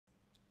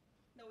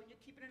you're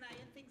keeping an eye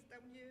on things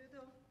down here,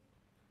 though.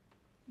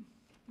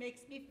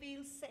 Makes me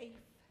feel safe.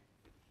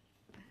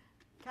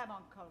 Come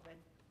on, Colvin.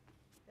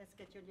 Let's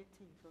get you on your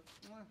table.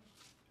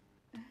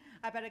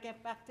 I better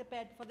get back to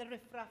bed for the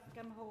riffraff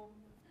come home.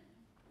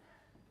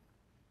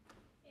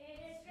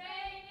 It's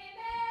raining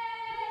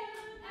men,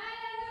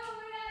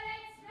 hallelujah,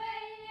 it's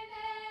raining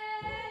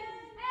men,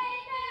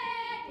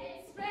 amen,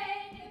 it's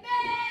raining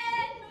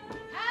men,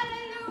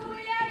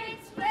 hallelujah,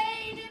 it's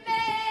raining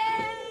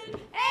men,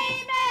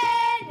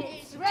 amen,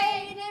 it's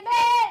raining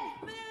men,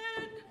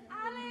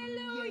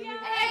 hallelujah,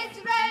 it's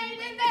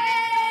raining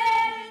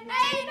men,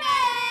 amen.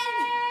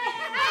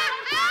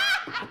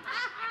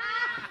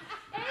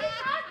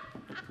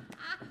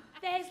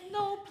 There's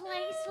no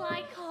place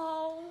like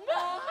home.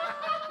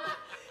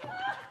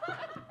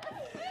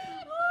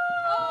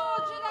 Oh,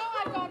 do you know,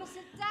 I've got to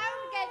sit down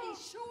and get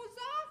these shoes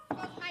off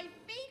because my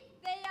feet,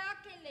 they are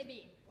killing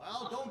me.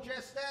 Well, don't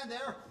just stand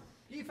there.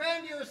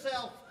 Defend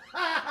yourself.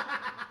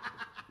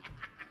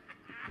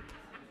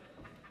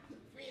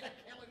 Feet are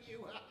killing you.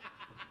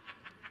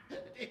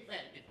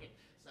 Defend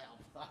yourself.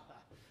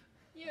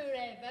 You're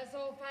ever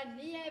so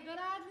funny, Everard,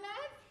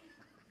 love.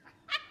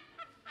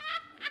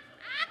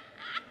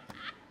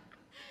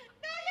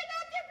 No, you're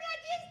not, you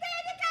bloody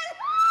hysterical.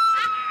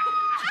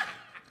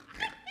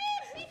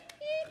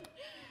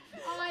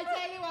 Oh, I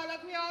tell you what,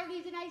 look, we all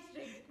need a nice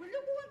drink. Well,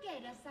 look, go and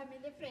get us some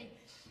in the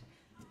fridge.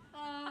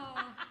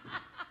 Oh,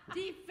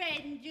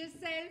 defend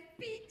yourself,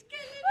 feet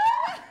killing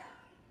you.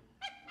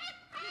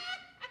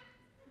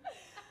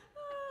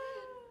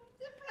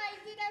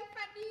 Surprising how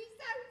funny he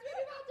sounds when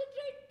you want a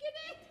drink in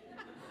it.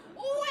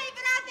 Oh,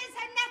 Everard, there's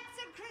some nuts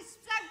and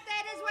crisps out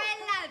there as well,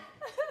 love.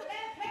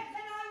 Keep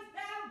the noise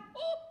down.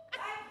 Oh,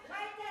 I'm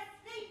trying to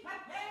sleep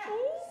up here.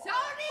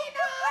 sorry,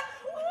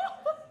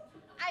 Mum.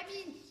 I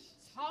mean,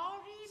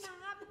 sorry,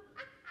 Mum.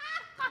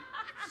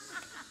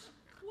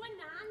 One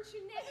man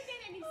should never get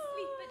any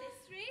sleep at this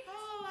rate.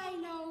 Oh, I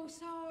know,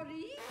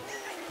 sorry.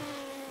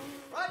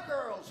 Right,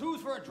 girls,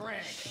 who's for a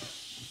drink?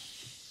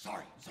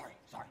 Sorry.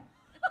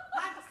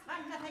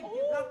 That's nothing,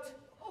 you lot.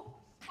 Oh,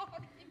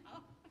 sorry,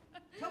 Mum.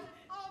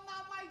 Oh,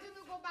 Mum, why don't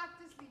you go back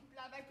to sleep,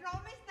 love? I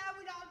promise now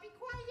we'll all be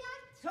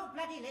quiet. So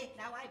bloody late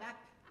now, I'm up.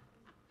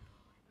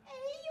 Hey,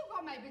 you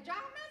got my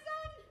pajamas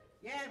on?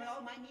 Yeah, well,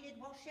 all mine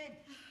needed washing.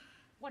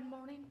 One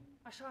morning,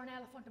 I saw an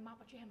elephant in my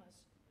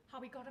pajamas.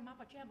 How he got in my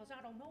pajamas,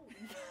 I don't know.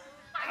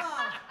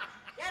 Oh,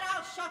 you're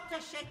all shot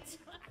to shit.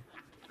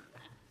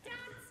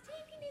 Dad's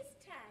taking his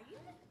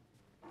time.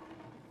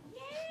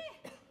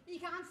 Yeah, he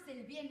can't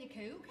still be in the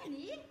queue, can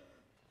he?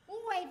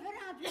 Oh,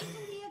 Everard, will you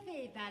do me a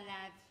favour,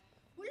 love?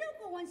 Will you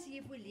go and see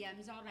if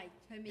William's all right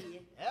for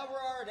me?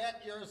 Everard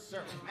at your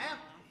service, ma'am.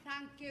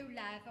 Thank you,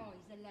 love. Oh,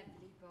 he's a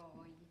lovely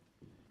boy.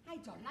 I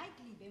don't like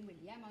leaving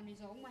William on his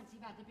own once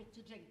he's had a bit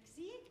to drink,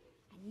 see?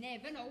 I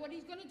never know what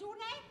he's going to do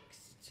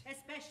next.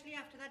 Especially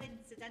after that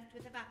incident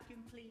with the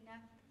vacuum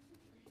cleaner.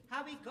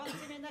 How we got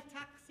him in the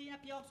taxi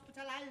and up the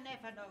hospital, I'll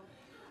never know.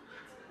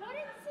 What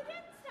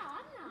incident's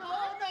that,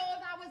 No,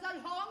 that was a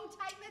long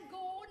time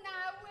ago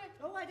now.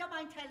 Oh, I don't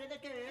mind telling the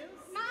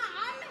girls.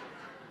 Ma'am,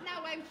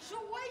 now I'm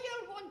sure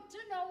you'll want to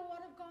know what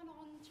have gone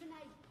on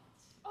tonight.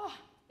 Oh,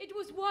 it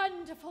was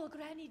wonderful,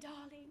 Granny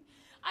darling.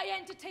 I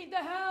entertained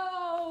the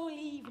whole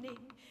evening.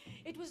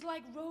 It was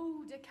like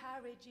Rhoda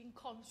carriage in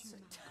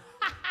concert.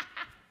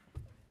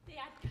 They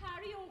had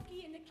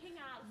karaoke in the King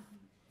Alf.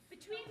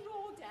 Between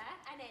Rhoda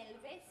and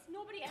Elvis,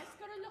 nobody else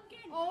got a look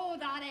in. Oh,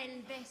 that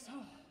Elvis.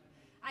 Oh,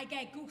 I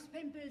get goose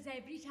pimples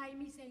every time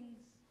he sings.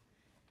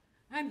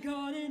 I'm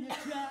caught in a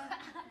trap.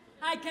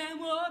 I can't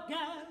walk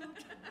out.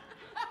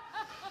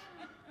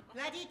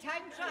 Bloody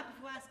time trap,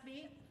 if you ask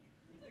me.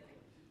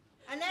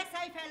 Unless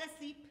I fell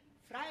asleep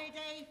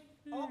Friday,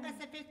 August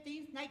the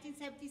 15th,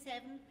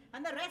 1977,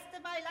 and the rest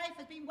of my life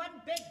has been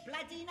one big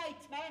bloody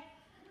nightmare,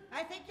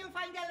 I think you'll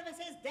find Elvis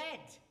is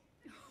dead.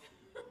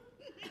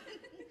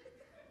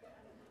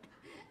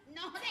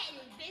 Not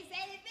Elvis,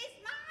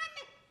 Mum.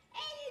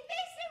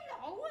 Elvis, you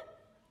know.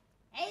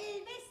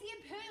 Elvis, the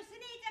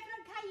impersonator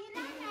from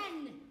Kainan.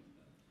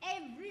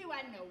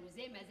 Everyone knows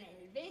him as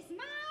Elvis,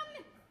 Mum.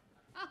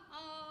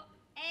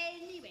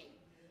 Anyway,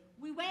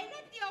 we went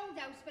up the old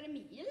house for a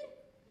meal,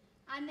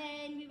 and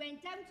then we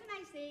went down to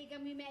Nice Egg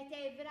and we met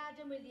Everard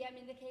and William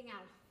in the King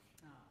Alf.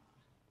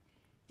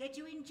 Did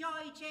you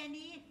enjoy,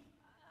 Jenny?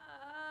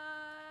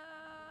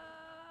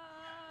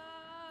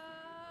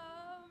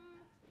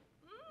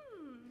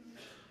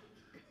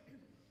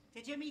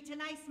 Did you meet a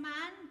nice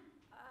man?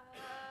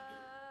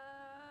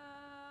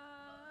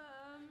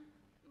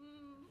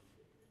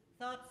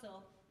 Thought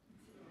so.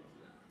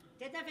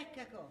 Did the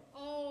vicar go?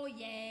 Oh,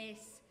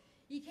 yes.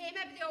 He came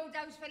up the old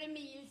house for a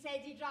meal,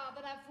 said he'd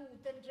rather have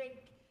food than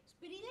drink.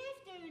 But he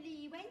left early,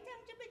 he went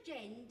down to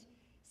Bridgend,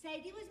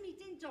 said he was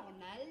meeting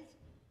Donald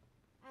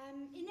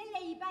in a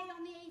lay-by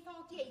on the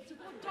A48 to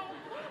go dog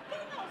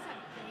walking or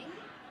something.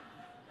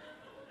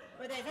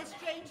 Well, there's a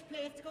strange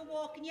place to go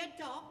walking your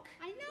dog.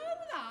 I know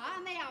that,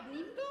 and they haven't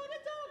even got a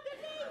dog,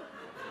 have they?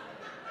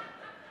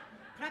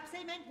 Perhaps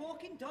they meant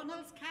walking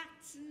Donald's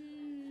cat.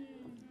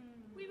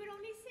 We were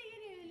only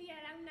saying earlier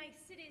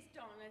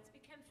Donald's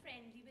become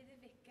friendly with the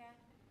vicar.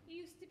 He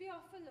used to be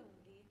awful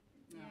lonely.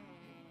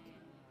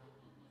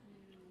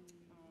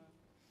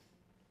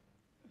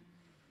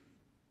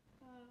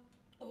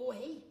 Oh,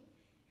 hey,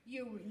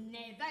 you'll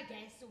never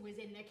guess who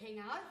was in the king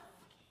house.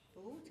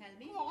 Oh, tell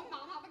me. Go on,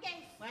 Mum, have a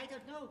guess. Well, I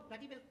don't know.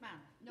 Bloody milkman.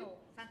 No.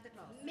 Santa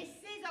Claus.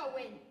 Mrs.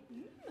 Owen.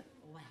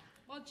 Well,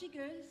 What'd she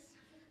girls?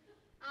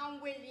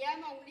 And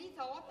William only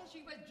thought that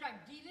she was drug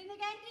dealing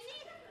again, didn't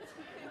he?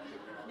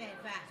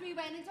 never. So we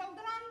went and told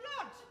the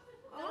landlord.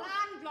 The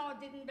landlord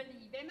didn't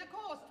believe him, of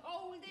course,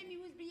 told him he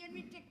was being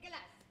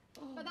ridiculous.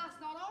 But that's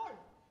not all.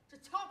 To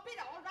top it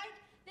all, right,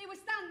 they were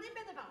standing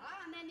by the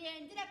bar and then they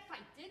ended up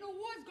fighting who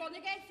was going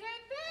to get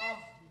served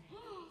first.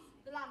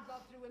 The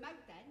landlord threw him out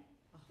then.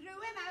 Threw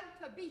him out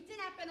for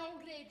beating up an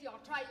old lady, or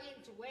trying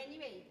to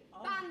anyway.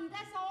 Banned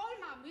us all,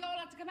 Mum. We all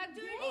had to come out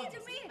early,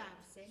 didn't we?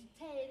 Embarrassing.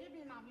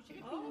 Terrible, Mum. We should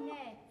have been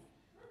there.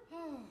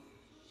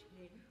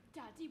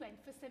 Daddy went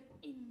for some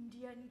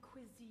Indian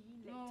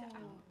cuisine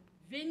later.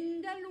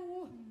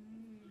 Vindaloo.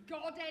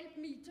 God help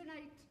me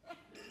tonight.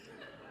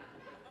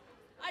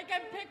 I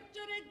can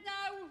picture it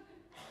now.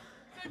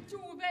 The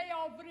duvet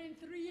hovering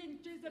 3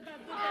 inches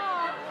above the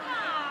bed.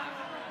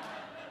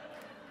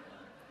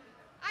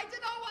 I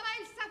don't know what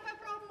I suffer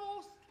from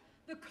most.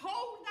 The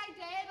cold I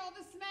dare or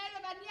the smell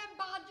of onion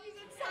badges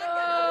and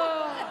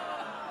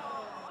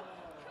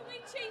Can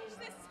we change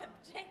the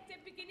subject?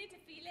 I'm beginning to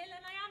feel ill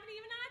and I haven't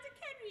even had a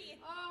curry.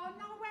 Oh,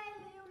 no, well,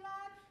 you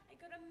love. I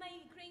got a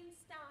migraine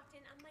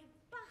starting and my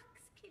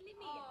back's killing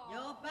me.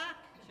 Your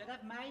back. Should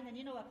have mine, and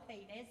you know what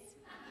pain is.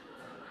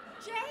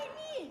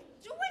 Jenny,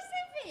 do us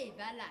a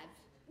favour, love.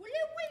 Will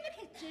you go in the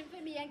kitchen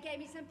for me and get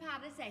me some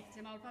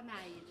paracetamol for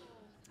mine?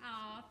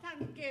 Oh,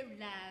 thank you,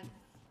 love.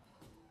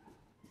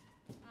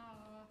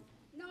 Oh,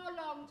 no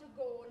long to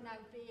go now,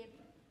 babe.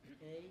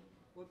 Okay.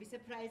 Won't be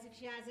surprised if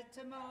she has it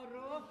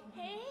tomorrow.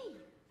 Hey,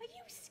 are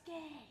you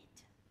scared?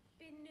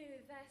 Been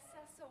nervous,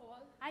 that's all.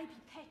 I'd be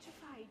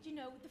petrified, you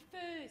know, the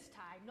first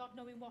time, not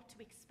knowing what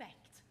to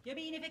expect. You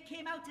mean if it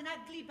came out an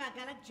ugly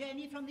bugger like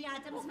Jenny from the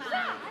Addams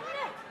family?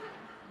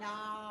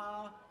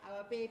 No,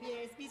 our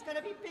baby Esme's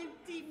gonna be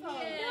beautiful.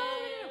 No,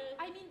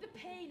 I mean the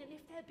pain and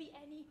if there'll be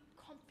any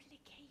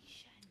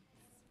complications.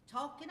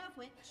 Talking of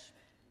which,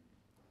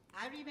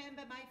 I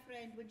remember my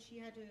friend when she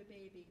had her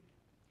baby.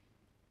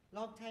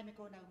 Long time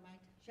ago now,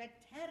 mind. She had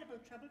terrible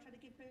trouble trying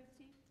to give birth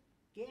to you.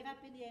 Gave up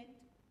in the end.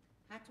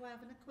 Had to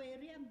have an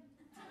aquarium.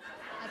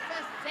 A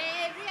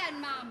cesarean,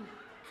 Mum.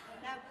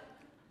 Now,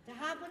 to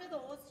have one of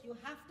those, you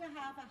have to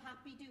have a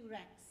happy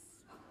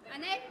durex.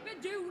 An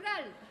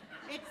epidural.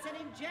 It's an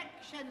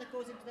injection that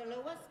goes into the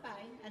lower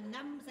spine and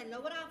numbs the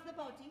lower half of the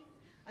body,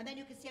 and then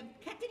you can see them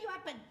cutting you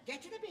up and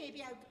getting the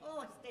baby out.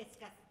 Oh, it's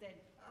disgusting.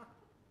 Oh.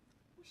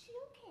 Was she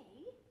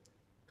okay?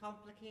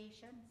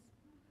 Complications.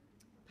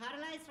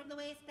 Paralysed from the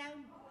waist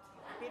down.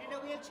 Been in a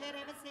wheelchair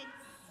ever since.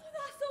 Oh,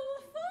 that's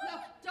awful.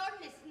 Look, don't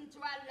listen to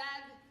her,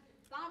 love.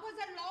 That was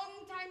a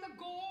long time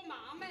ago,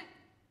 Mum.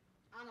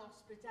 And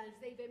hospitals,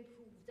 they've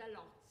improved a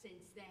lot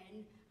since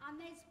then. And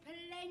there's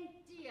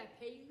plenty of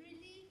pain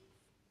relief.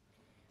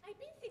 I've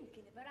been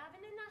thinking about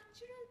having a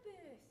natural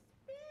birth.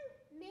 Well,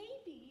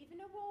 maybe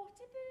even a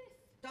water birth.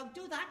 Don't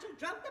do that, you'll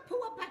drown the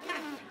poor bugger.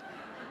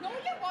 No,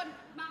 you won't,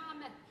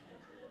 Mum.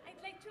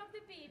 I'd like to have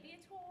the baby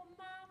at home,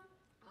 Mum.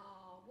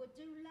 Oh, would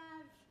you,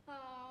 love?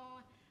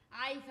 Oh,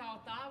 I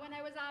thought that when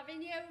I was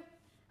having you.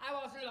 I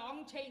wasn't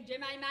long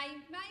changing my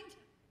mind.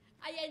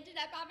 I ended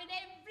up having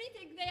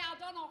everything they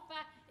had on offer.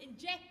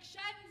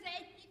 Injections,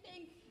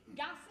 anything,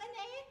 gas and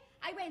air.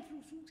 I went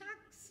through 2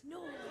 tanks.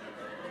 No.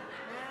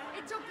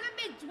 It took the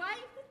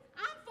midwife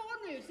and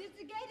 4 nurses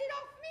to get it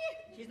off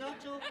me. She's not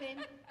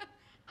joking.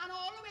 And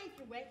all the way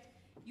through it,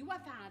 your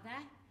father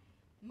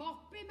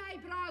mopping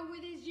my brow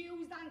with his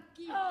used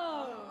hanky.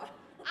 Oh.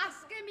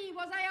 Asking me,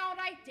 was I all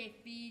right if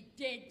he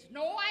did?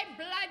 No, I'm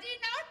bloody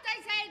not, I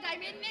said.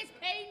 I'm in this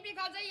pain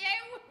because of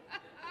you.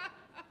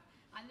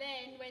 And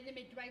then when the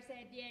midwife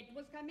said the head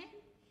was coming,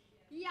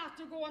 he had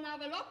to go and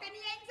have a look and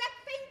he ends up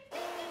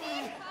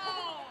fainting.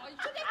 Oh, he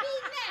should have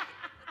been there.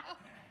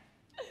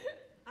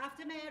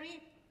 After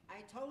Mary,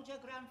 I told your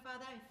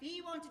grandfather if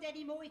he wanted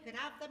any more, he could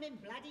have them in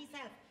bloody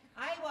self.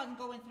 I wasn't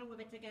going through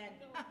with it again.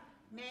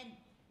 Men,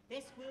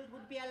 this world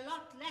would be a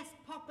lot less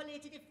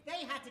populated if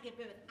they had to give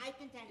birth, I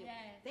can tell you.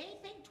 Yeah. They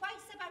think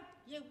twice about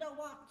you know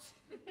what.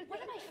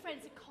 One of my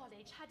friends at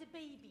college had a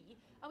baby.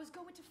 I was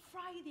going to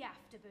fry the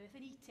afterbirth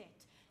and eat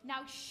it.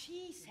 Now,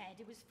 she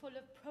said it was full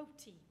of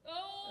protein.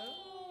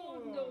 Oh,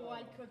 no,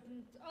 I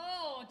couldn't.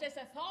 Oh, just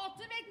the thought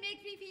of it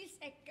makes me feel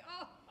sick.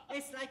 Oh.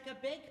 It's like a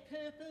big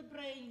purple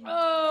brain.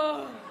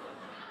 Oh.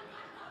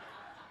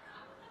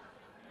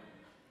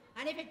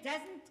 And if it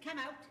doesn't come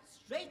out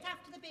straight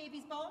after the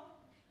baby's born,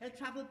 it'll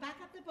travel back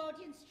up the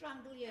body and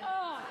strangle you.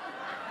 Oh.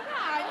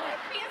 I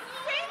would be a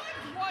sick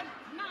one,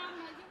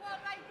 Mum. You were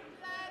like,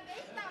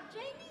 ain't that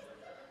Jenny?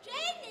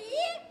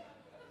 Jenny?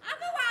 Have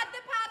you had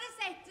the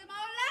paracetamol,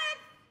 love?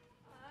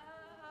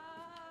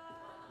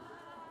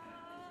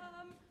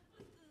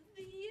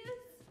 These?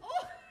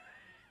 Oh,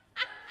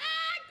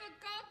 good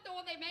God,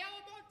 no, take my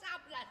hormone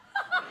tablet.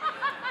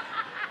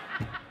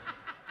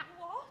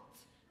 What?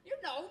 You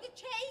know, the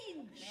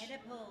change.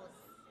 Menopause.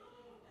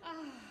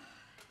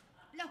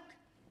 Look,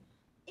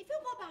 if you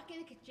go back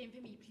in the kitchen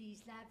for me,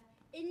 please, love.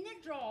 In the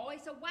drawer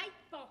is a white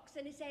box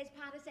and it says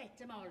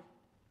paracetamol.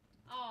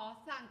 Oh,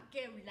 thank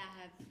you,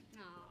 love.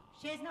 Oh.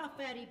 She's not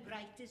very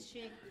bright, is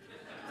she?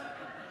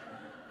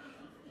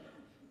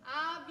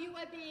 Have you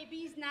a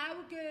babies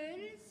now,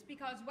 girls?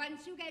 Because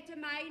once you get to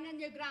mine and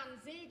your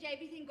grand's age,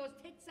 everything goes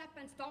tits up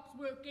and stops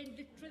working,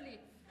 literally.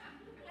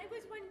 I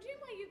was wondering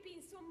why you've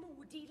been so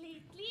moody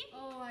lately.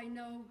 Oh, I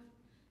know.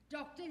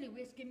 Dr.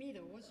 Lewis gave me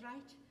those,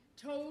 right?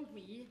 Told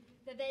me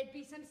that there'd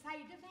be some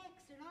side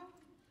effects, you know?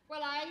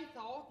 Well, I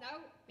thought,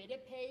 now, bit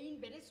of pain,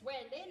 bit of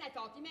swelling. I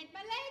thought he meant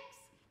my legs.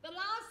 The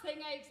last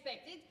thing I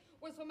expected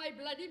was for my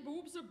bloody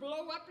boobs to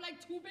blow up like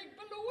two big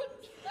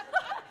balloons.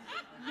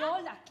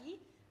 You're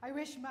lucky. I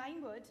wish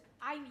mine would.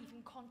 I'm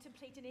even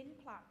contemplating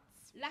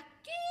implants.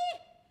 Lucky?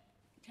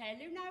 Tell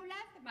you now,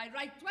 love, my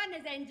right one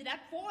has ended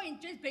up 4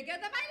 inches bigger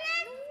than my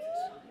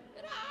left.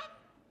 You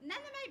know,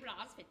 none of my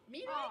bras fit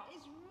me, right?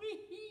 It's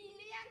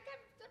really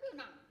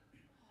uncomfortable, ma'am.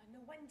 Oh,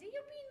 no wonder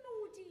you've been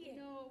moody.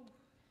 No.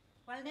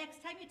 Well,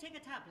 next time you take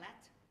a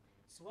tablet,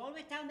 swallow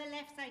it down the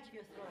left side of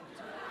your throat.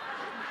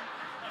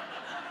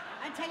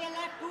 Until your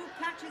left boob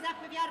catches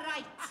up with your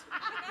right.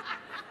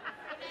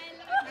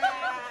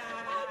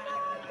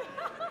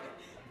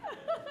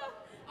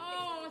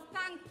 Oh,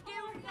 thank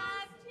you,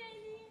 love.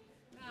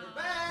 We're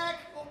back!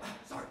 Oh,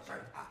 sorry.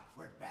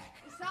 We're back.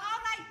 It's all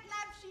right,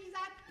 love, she's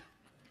up.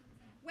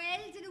 Well,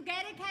 did you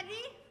get it,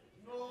 Curry?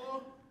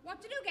 No,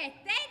 What did you get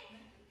then?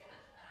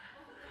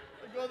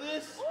 I got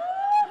this.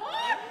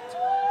 What?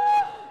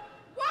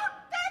 What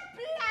the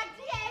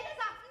bloody hell has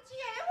happened to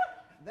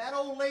you? That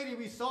old lady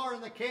we saw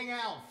in the King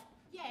Alf.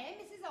 Yeah,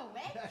 Mrs.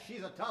 Owen.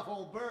 She's a tough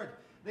old bird.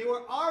 They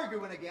were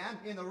arguing again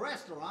in the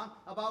restaurant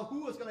about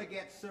who was going to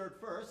get served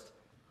first,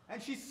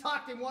 and she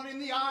socked him one in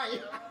the eye.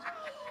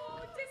 Oh,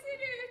 does it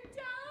hurt,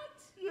 Dad?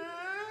 Yes.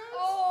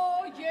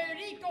 Oh, here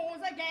he goes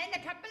again. A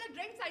couple of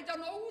drinks. I don't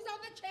know who's on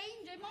the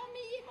change, him or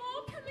me.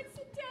 Oh, come and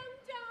sit down,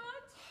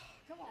 Dad.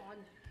 Come on.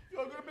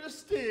 You're going to be a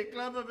steak,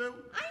 love of you.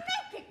 I'm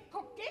not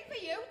cooking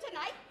for you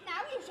tonight.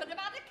 Now you should have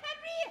had a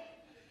curry.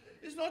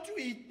 It's not to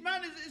eat,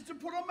 man. It's to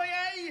put on my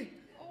eye.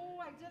 Oh,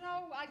 I don't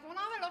know. I don't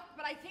have a look,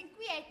 but I think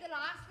we ate the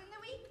last in the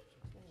week.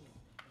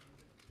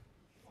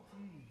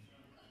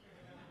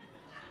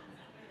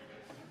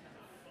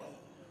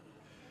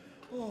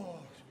 Oh,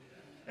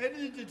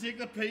 anything to take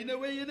the pain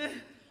away, innit?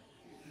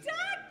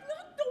 Dad,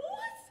 not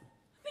those.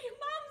 They're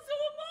Mum's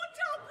hormone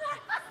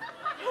tablets.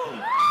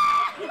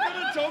 You could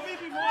have told me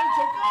before I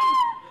took them.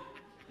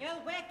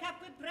 You'll wake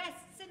up with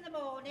breasts in the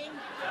morning.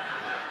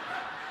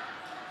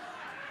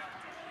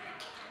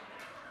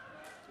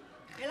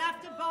 You'll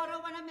have to borrow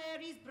one of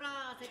Mary's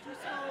bras. They're too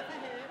small for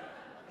her.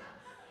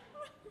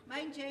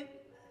 Mind you,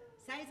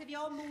 size of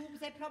your moobs,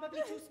 they're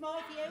probably too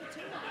small for you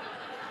too.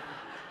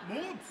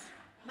 Moobs?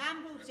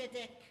 Man boobs, you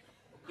dick.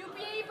 You'll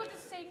be able to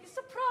sing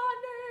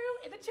soprano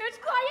in the church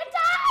choir,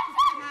 Dad.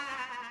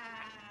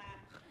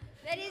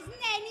 There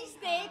isn't any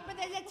steak, but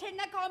there's a tin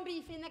of corned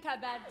beef in the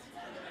cupboard.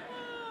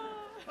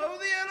 How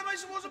the hell am I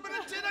supposed to put a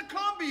tin of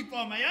corned beef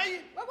on my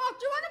eye? Well, what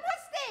do you want to put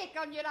steak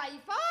on your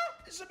eye for?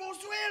 It's supposed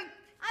to help.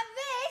 And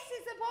this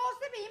is supposed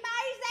to be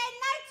my Zen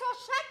night, so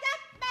shut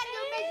up, man,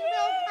 you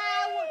miserable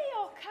cow.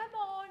 Oh, come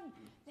on.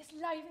 Let's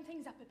liven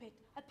things up a bit.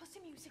 I'll put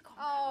some music on.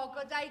 Oh,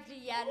 good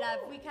idea,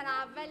 love. We can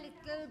have a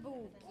little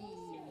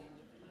boogie.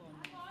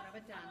 Have a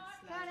dance,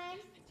 Go on lad.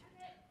 in.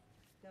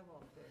 Go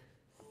on, girl.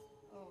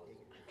 Oh.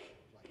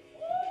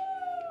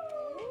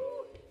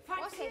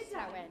 What's this,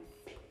 Owen?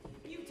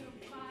 You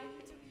don't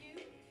mind, do you?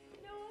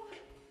 No.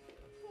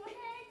 Go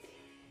ahead.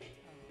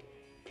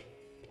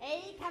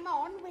 Hey, come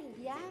on,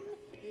 William.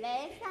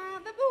 Let's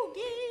have a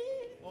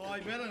boogie. Oh, I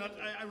better not.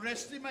 I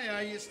rested my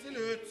eye. It still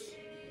hurts.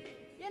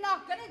 You're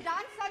not going to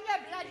dance on your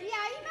bloody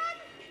eye, man.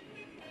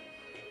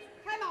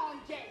 Come on,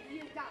 Jen, you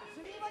dance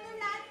with me, will you,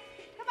 lad?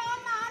 Come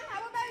on, man,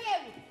 how about you?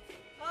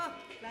 Oh,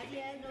 bloody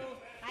hell no.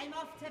 I'm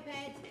off to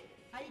bed.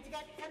 I need to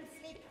get some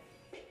sleep.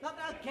 Not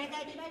that I'll get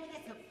any money.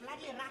 There's a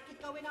bloody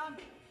racket going on.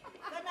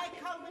 Good night,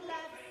 Coleman,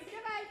 love.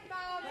 Good night,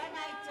 Mom. Good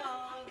night,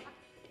 all.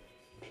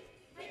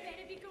 I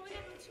better be going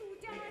up too,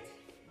 Dad.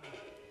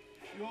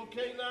 You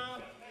okay,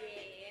 love?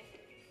 Yeah.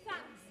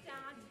 Thanks,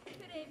 Dad,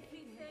 for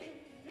everything.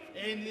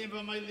 Anything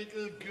for my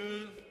little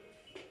girl.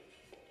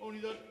 Only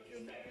that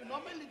you're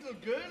not my little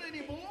girl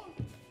anymore.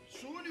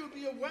 Soon you'll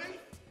be a wife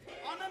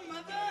and a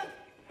mother.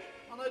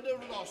 And I'd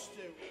have lost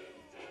you.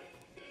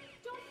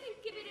 Don't think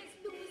of it as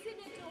losing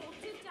a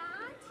daughter,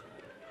 Dad.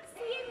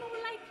 See it more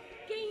like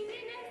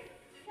gaining a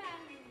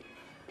son.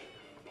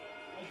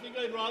 I think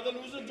I'd rather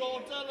lose a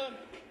daughter than...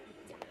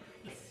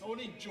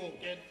 Only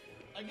joking.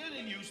 I'm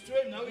getting used to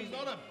him now. He's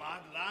not a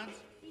bad lad.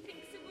 He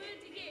thinks a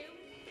word of you.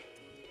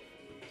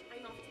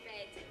 I'm off to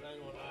bed. Right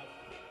on, lad.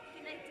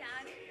 Good night,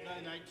 Dad.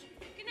 Night, night.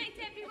 Good night,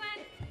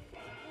 everyone.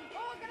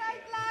 Oh, good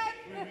night, lad.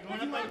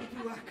 Would you mind if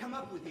you come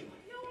up with you?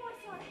 No, I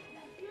saw it.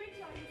 You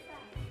enjoy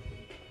yourself.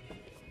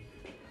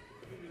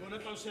 We're going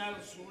up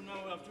ourselves soon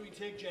now after we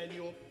take Jenny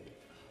up.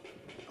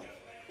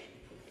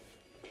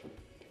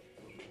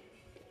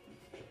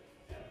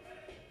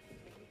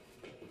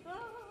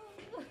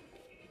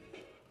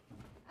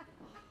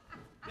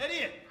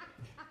 Jenny,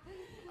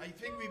 I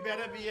think we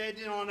better be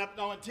heading on up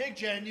now and take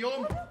Jenny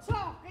home. What are you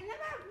talking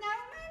about now,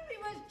 man? We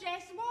was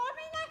just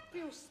warming up,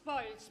 you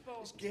spoiled sport.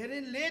 It's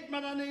getting late,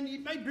 man, and I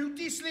need my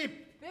beauty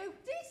sleep. Beauty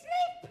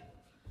sleep?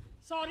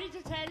 Sorry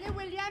to tell you,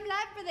 William,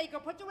 lad, but they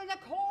could put you in a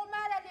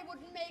coma and it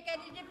wouldn't make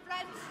any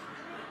difference.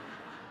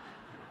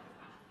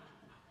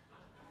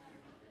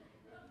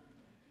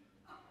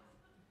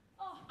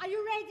 Are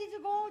you ready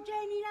to go,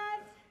 Jenny,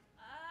 lad?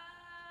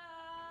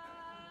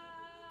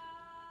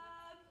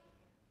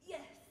 Yes.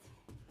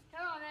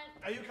 Come on, then.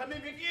 Are you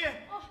coming, Vicky?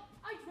 Oh,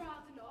 I'd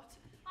rather not.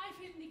 I'm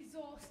feeling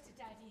exhausted,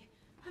 Daddy.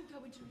 I'm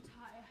going to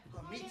retire.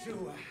 Oh, me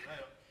too.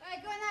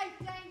 Good night,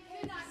 then.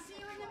 Good night. See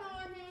you in the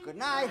morning. Good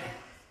night.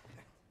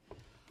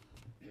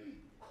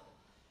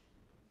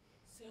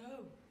 So,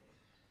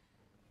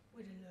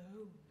 we're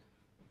alone.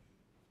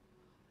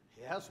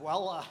 Yes,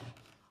 well,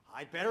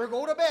 I'd better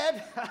go to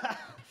bed.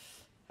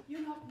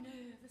 You're not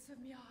nervous of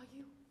me, are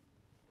you?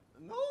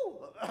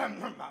 No, I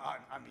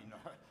mean,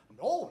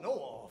 no,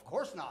 of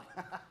course not.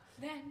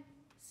 Then,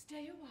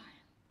 stay a while.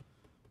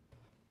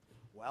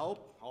 Well,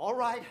 all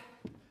right,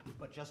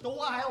 but just a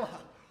while.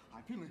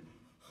 I'm feeling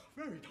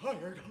very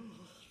tired.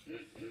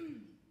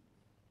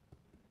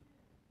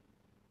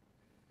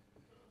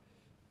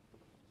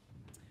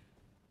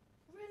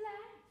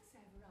 Relax,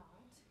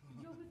 Everard.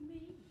 You're with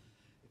me.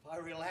 If I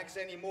relax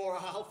any more,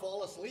 I'll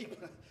fall asleep.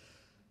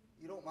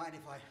 You don't mind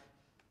if I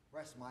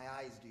rest my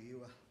eyes, do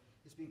you?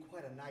 It's been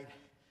quite a night.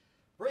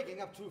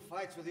 Breaking up 2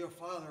 fights with your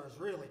father has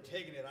really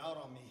taken it out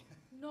on me.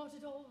 Not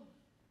at all.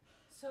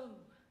 So,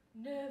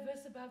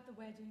 nervous about the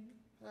wedding?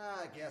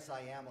 I guess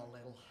I am a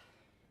little.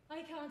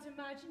 I can't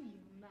imagine you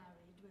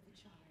married with a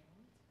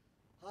child.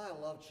 I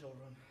love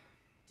children.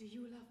 Do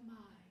you love Mai?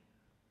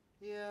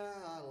 Yeah,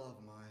 I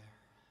love Maya.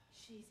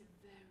 She's a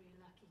very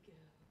lucky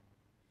girl.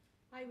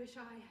 I wish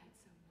I had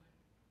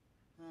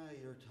someone.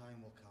 Your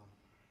time will come.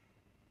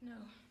 No.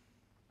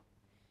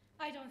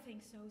 I don't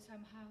think so,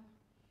 somehow.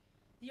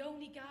 The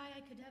only guy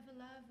I could ever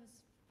love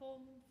has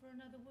fallen for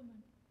another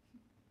woman.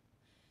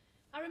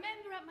 I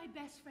remember at my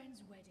best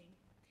friend's wedding,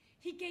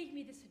 he gave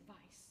me this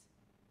advice.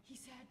 He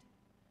said,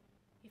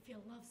 if you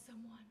love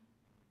someone,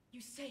 you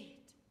say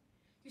it.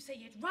 You say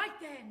it right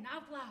then,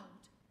 out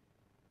loud.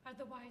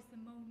 Otherwise, the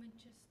moment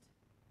just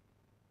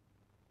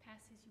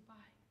passes you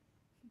by.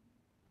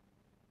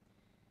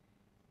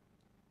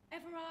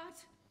 Everard?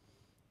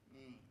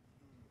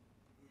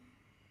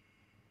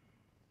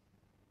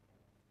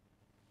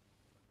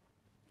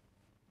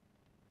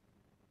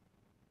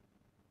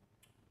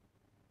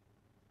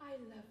 I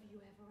love you,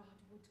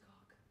 Everard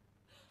Woodcock.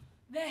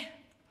 There,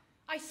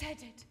 I said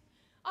it.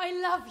 I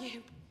love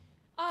you.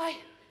 I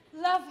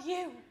love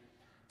you.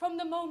 From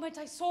the moment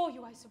I saw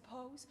you, I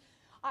suppose.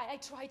 I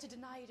tried to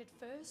deny it at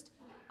first.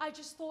 I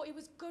just thought it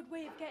was a good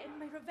way of getting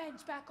my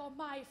revenge back on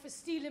Mai for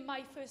stealing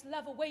my first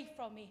love away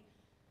from me.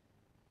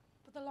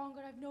 But the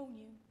longer I've known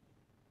you,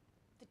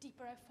 the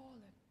deeper I've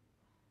fallen.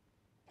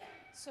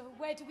 So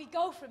where do we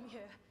go from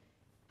here?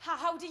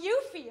 How do you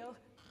feel?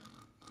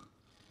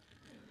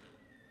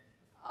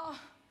 Oh,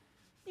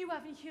 you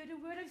haven't heard a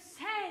word I've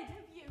said,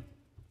 have you?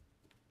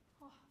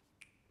 Oh,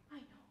 I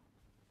know.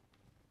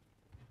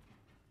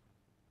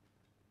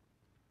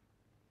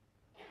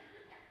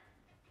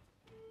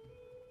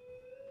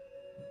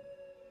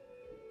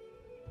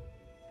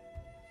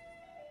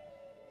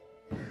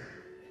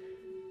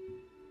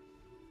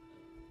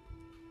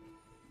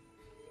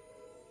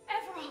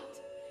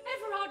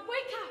 Everard,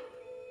 wake up!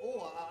 Oh,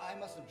 I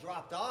must have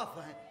dropped off.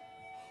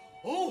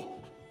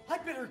 Oh,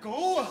 I'd better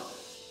go.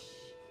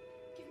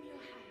 Give me your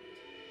hand.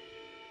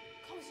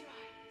 Close your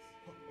eyes.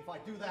 If I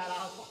do that,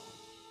 I'll...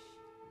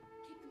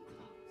 Keep them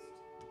closed.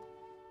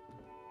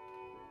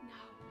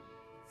 Now,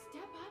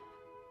 step up.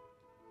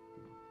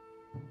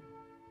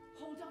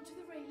 Hold on to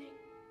the railing.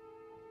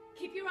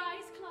 Keep your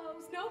eyes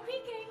closed. No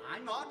peeking.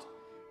 I'm not.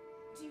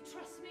 Do you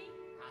trust me?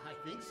 I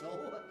think so.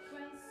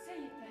 Well, say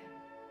it then.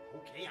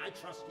 Okay, I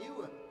trust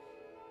you.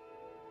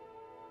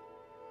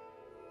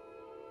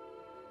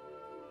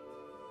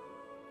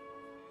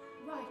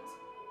 Right.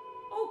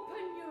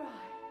 Open your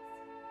eyes.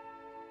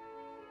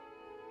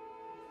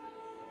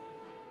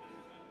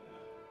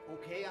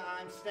 Okay,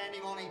 I'm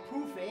standing on a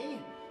poufet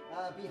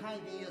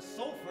behind the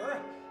sofa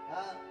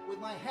with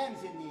my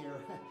hands in the air.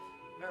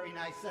 Very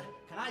nice.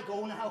 Can I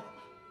go now?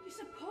 You're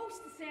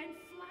supposed to say I'm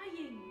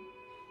flying.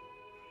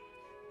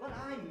 But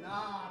I'm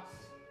not.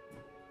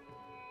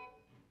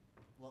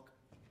 Look,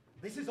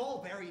 this is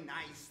all very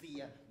nice,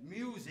 the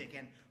music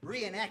and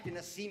reenacting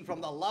a scene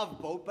from The Love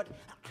Boat, but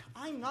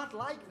I'm not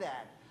like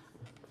that.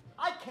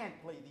 I can't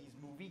play these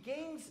movie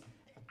games.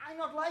 I'm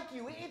not like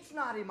you. It's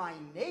not in my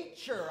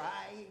nature.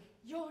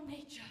 Your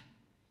nature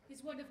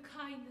is one of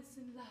kindness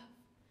and love.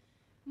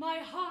 My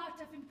heart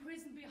I've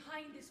imprisoned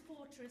behind this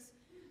fortress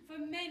for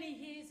many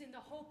years in the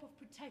hope of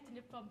protecting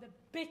it from the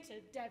bitter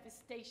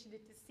devastation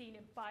it has seen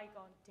in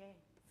bygone days.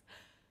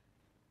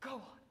 Go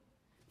on,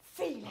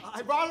 feel it.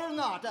 I'd rather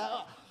not.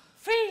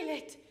 Feel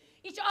it.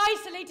 Each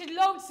isolated,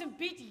 lonesome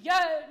beat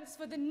yearns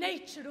for the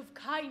nature of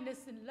kindness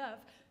and love.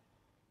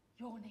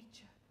 Your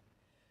nature.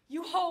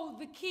 You hold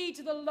the key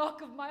to the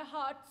lock of my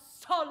heart's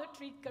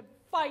solitary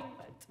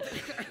confinement.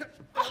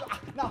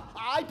 Now,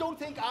 I don't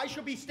think I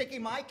should be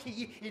sticking my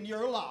key in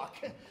your lock.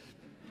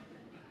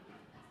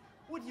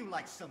 Would you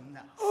like some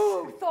nuts?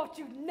 Oh, thought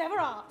you'd never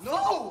ask.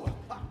 No!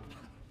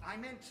 I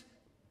meant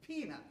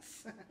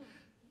peanuts.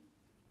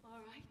 All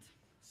right.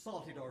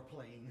 Salted or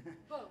plain?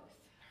 Both.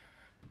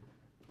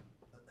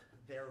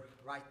 They're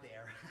right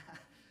there.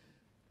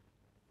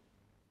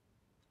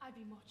 I've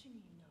been watching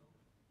you, know.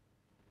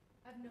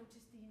 I've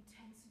noticed the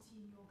intensity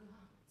in your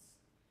glance.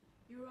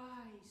 Your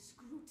eyes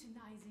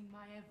scrutinizing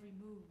my every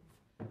move.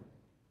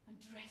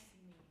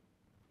 Undressing me.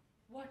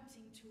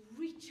 Wanting to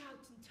reach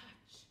out and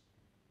touch.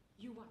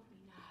 You want me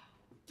now,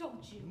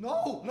 don't you?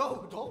 No,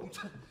 don't.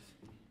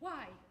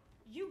 Why?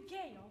 You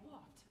gay or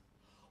what?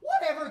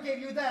 Whatever gave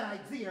you that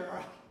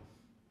idea?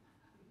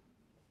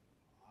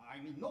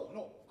 I mean, no,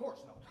 of course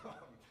not.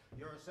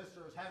 Your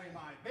sister's having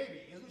my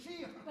baby, isn't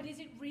she? But is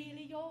it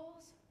really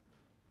yours?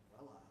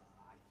 Well,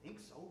 I think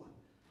so.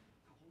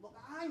 Look,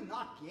 I'm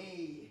not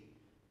gay.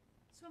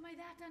 So am I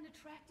that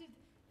unattractive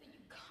that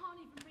you can't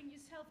even bring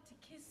yourself to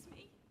kiss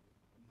me?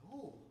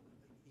 No,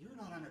 you're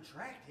not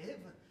unattractive.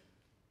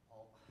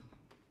 Oh,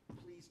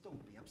 please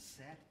don't be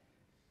upset.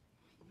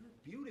 You're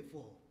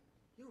beautiful.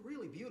 You're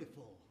really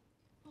beautiful.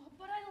 Oh,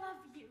 but I love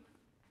you.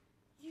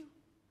 You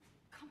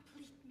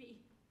complete me.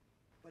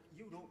 But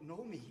you don't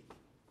know me.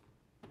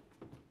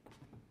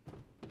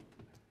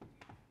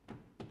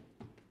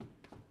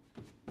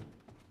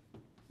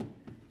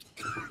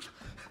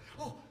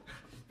 Oh,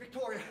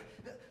 Victoria,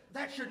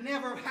 that should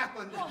never have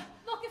happened. Oh,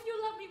 look, if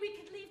you love me, we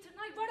could leave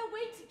tonight, run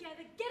away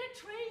together, get a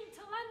train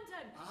to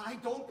London. I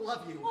don't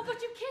love you. Oh,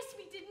 but you kissed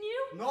me, didn't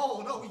you?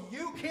 No,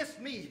 you kissed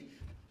me.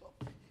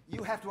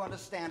 You have to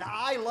understand,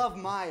 I love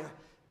Meyer.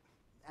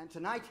 And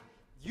tonight,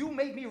 you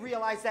made me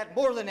realize that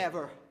more than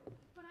ever.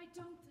 But I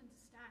don't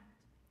understand.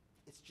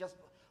 It's just,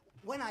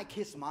 when I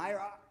kiss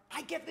Meyer,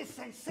 I get this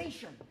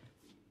sensation.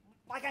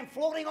 Like I'm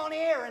floating on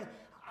air, and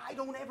I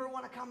don't ever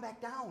want to come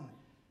back down.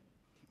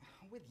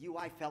 With you,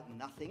 I felt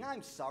nothing.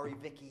 I'm sorry,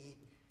 Vicky.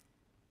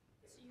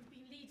 So you've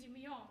been leading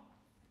me on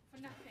for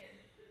nothing?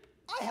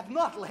 I have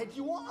not led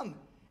you on.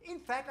 In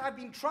fact, I've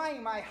been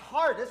trying my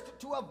hardest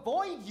to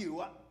avoid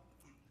you.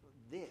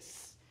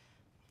 This.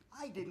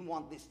 I didn't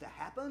want this to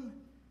happen.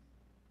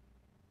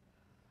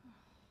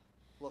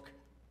 Look,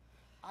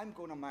 I'm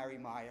going to marry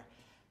Meyer.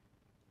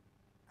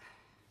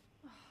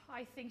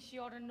 I think she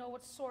ought to know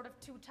what sort of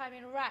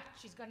two-timing rat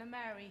she's going to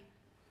marry.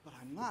 But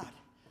I'm not.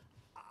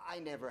 I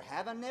never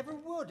have and never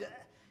would.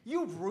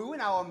 You'd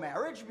ruin our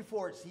marriage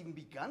before it's even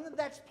begun, and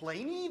that's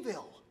plain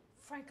evil.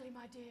 Frankly,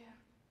 my dear,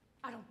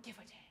 I don't give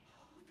a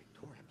damn.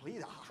 Victoria,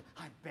 please,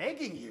 I'm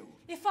begging you.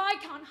 If I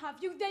can't have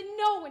you, then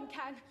no one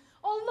can.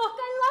 Oh, look,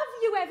 I love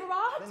you,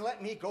 Everard. Then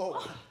let me go.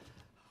 Oh.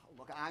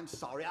 Look, I'm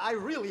sorry. I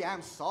really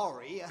am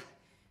sorry.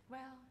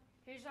 Well,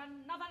 here's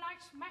another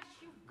nice mess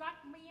you've got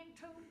me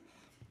into.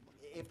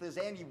 If there's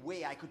any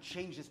way I could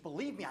change this,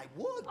 believe me, I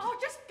would. Oh,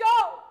 just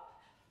go.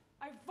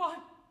 I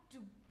want to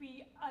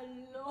be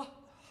alone.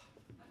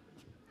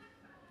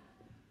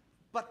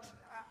 But...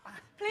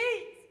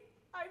 Please,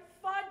 I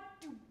want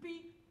to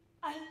be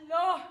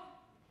alone.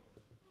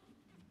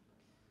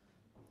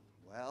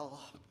 Well,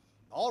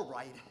 all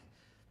right.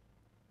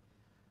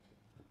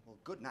 Well,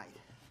 good night.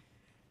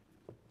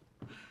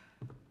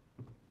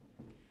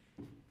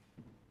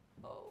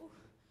 Oh,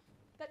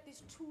 that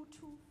this true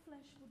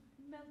flesh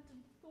would melt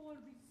and thaw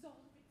and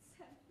resolve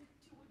itself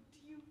into a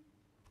dew.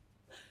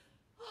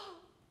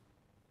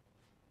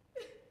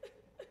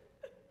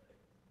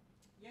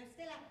 You're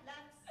still up,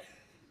 loves?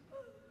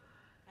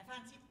 I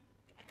fancy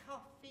a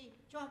coffee.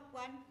 Do you want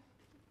one?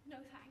 No,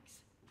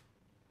 thanks.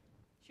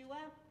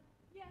 Sure?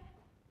 Yeah.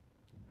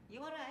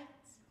 You all right?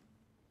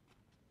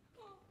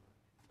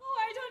 Oh,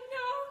 I don't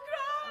know,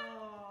 Gran.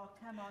 Oh,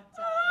 come on,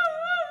 darling.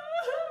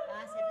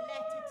 I said,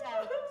 let it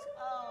out.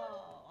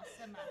 Oh, what's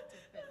the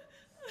matter, Bill?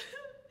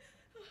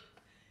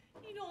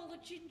 In all the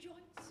gin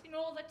joints, in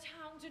all the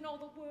towns, in all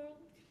the world,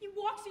 he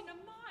walks in a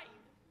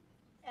mine.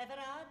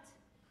 Everard?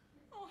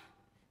 Oh,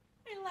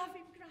 I love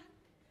him, Gran.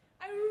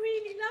 I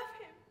really love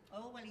him.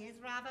 Oh, well, he is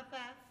rather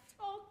buff.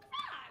 Oh,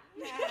 Gran.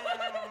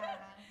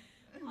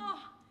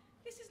 Oh,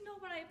 this is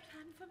not what I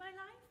planned for my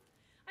life.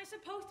 I'm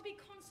supposed to be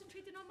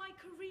concentrating on my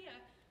career,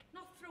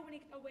 not throwing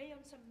it away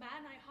on some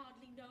man I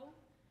hardly know.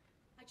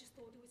 I just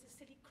thought it was a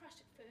silly crush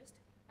at first,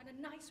 and a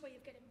nice way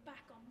of getting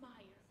back on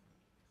Meyer.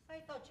 I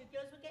thought you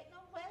girls were getting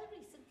on well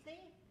recently.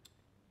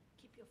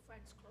 Keep your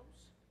friends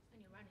close,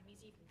 and your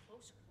enemies even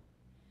closer.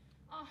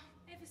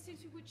 Ever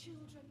since we were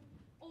children,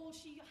 all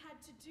she had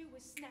to do was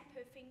snap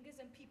her fingers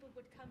and people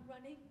would come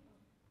running.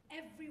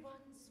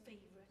 Everyone's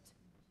favorite.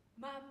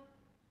 Mum,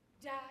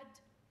 Dad,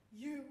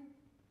 you,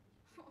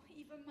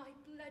 even my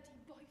bloody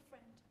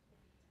boyfriend.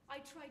 I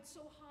tried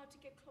so hard to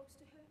get close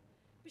to her,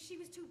 but she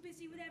was too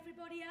busy with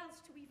everybody else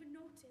to even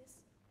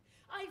notice.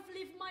 I've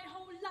lived my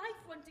whole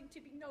life wanting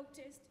to be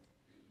noticed,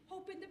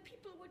 hoping that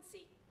people would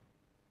see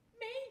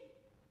me.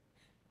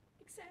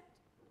 Except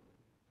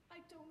I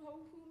don't know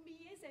who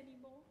me is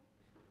anymore.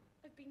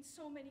 I've been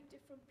so many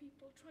different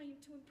people trying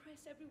to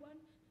impress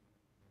everyone.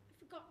 I've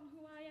forgotten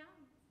who I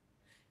am.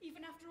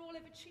 Even after all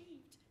I've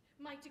achieved,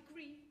 my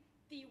degree,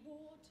 the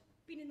award,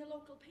 being in the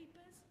local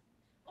papers,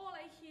 all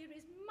I hear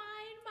is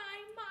mine,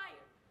 mine,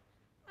 mine.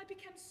 I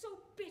became so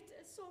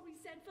bitter, so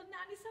resentful,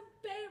 Nan, it's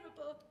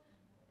unbearable.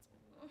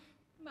 Oh,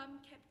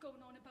 Mum kept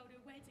going on about her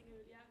wedding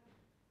earlier.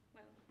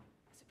 Well,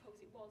 I suppose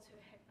it was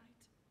her head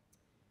night.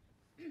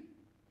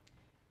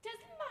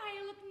 Doesn't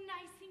Maya look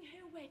nice in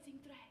her wedding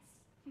dress?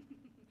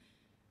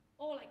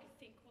 All I could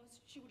think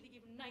was she would look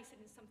even nicer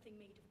than something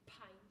made of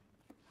pine.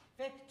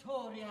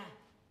 Victoria,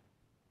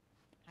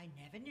 I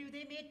never knew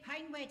they made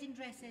pine wedding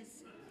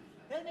dresses.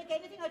 They'll make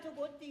anything out of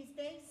wood these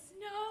days.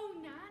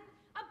 No, Nan,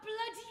 a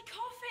bloody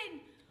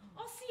coffin.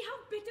 Oh, see how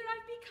bitter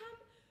I've become.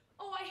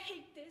 Oh, I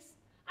hate this.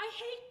 I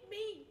hate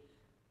me.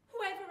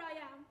 Whoever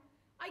I am,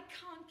 I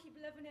can't keep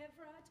loving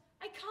Everard.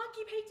 I can't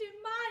keep hating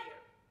Maya.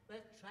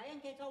 Well, try and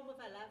get on with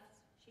her,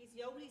 loves. She's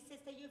the only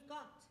sister you've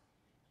got.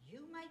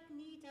 You might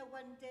need her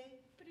one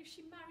day. But if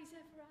she marries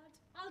Everard,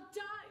 I'll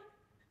die.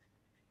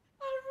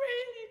 I'll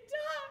really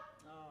die.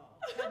 Oh,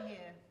 come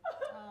here.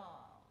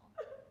 Oh.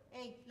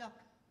 Hey, look.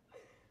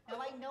 Now,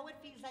 I know it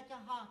feels like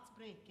your heart's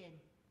breaking.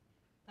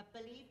 But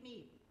believe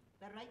me,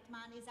 the right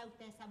man is out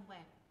there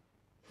somewhere.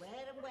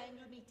 Where and when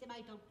you'll meet him,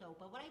 I don't know.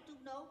 But what I do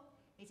know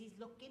is he's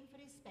looking for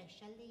his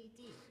special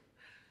lady.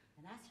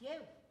 And that's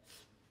you.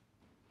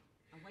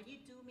 And when you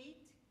do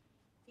meet,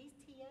 these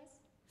tears,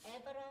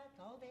 Everard,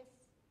 all this,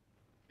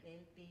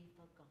 they'll be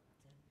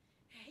forgotten.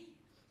 Hey,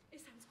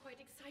 it sounds quite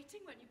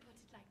exciting when you put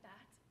it like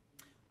that.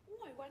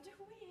 Oh, I wonder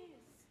who he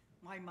is.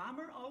 My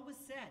mama always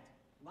said,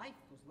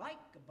 life was like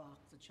a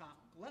box of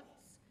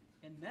chocolates.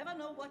 You never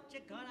know what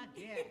you're gonna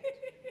get.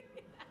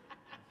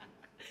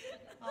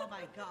 Oh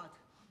my God.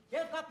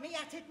 You've got me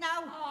at it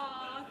now.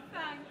 Oh,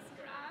 thanks,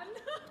 Gran.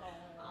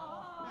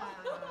 Oh, my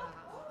Lord.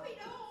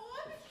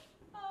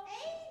 Oh.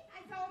 Hey,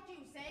 I thought you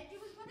said you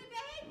was going to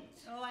bed.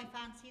 Oh, I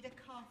fancied a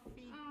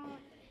coffee. Oh,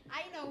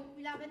 I know.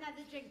 We'll have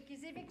another drink.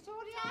 Is it,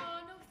 Victoria?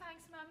 Oh, no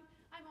thanks, Mum.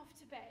 I'm off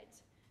to bed.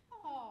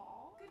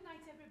 Oh. Good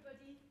night,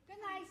 everybody.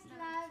 Good night,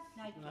 love.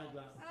 Night,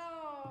 love.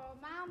 Oh,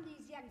 Mum,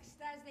 these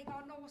youngsters, they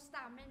got no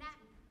stamina.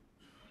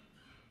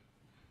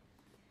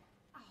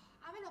 Oh,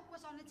 have a look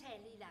what's on the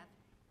telly, love.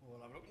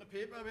 Well, I've looked in the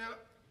paper, Bill.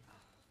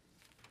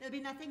 There'll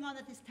be nothing on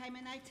at this time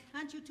of night.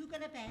 Aren't you two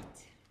going to bed?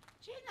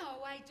 Do you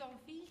know, I don't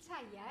feel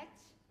tired.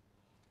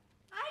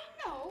 I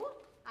know.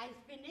 I'll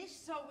finish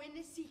sewing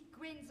the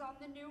sequins on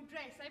the new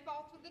dress I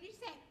bought for the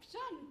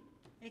reception.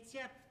 It's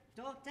your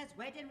daughter's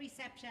wedding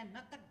reception,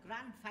 not the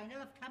grand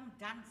final of Come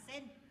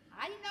Dancing.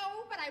 I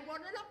know, but I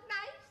want to look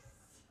nice.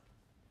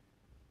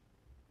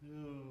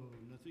 Oh,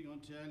 nothing on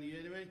telly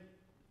anyway.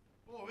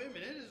 Oh, wait a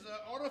minute, there's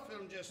a horror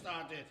film just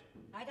started.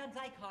 I don't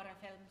like horror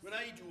films. Well,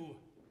 I do.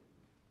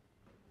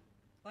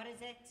 What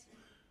is it?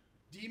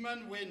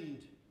 Demon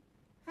Wind.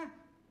 Huh.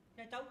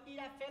 You don't need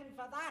a film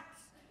for that.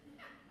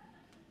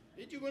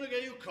 Ain't you gonna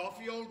get you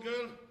coffee, old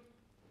girl?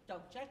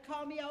 Don't you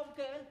call me old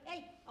girl.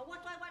 Hey,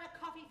 what do I want a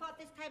coffee for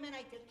this time of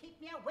night? It'll keep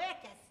me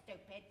awake, you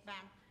stupid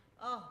man.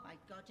 Oh, my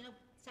God, you know,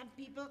 some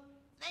people,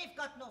 they've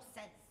got no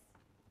sense.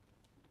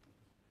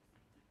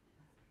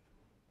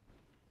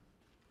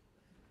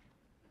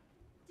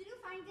 Did you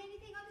find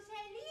anything on the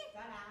telly?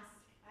 Don't ask.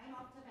 I'm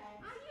off to bed.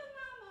 Are you,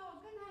 Mum? Oh,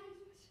 good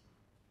night.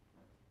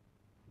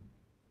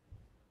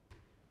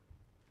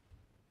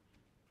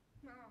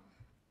 Oh,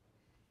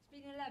 it's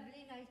been a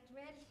lovely night,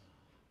 Will.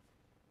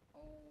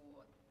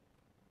 Oh,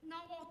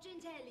 not watching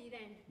telly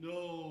then?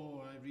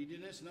 No, I'm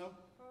reading this now.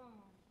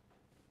 Oh.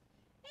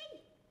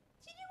 Hey,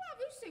 did you have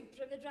your suit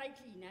from the dry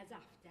cleaners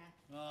after?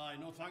 Ah,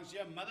 no thanks to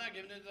your mother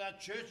giving it to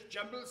that church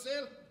jumble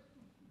sale.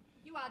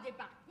 You had it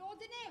back, though,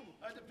 didn't you?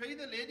 I had to pay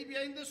the lady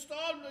behind the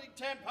stall like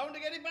 £10 to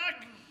get it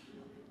back.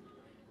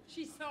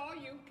 She saw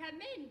you come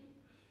in.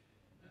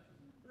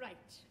 Right,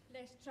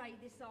 let's try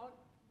this on.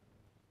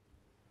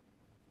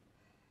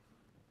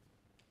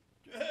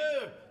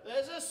 Oh,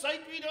 there's a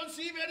sight we don't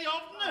see very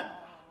often.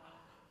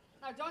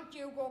 Now, don't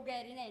you go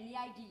getting any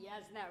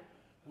ideas now.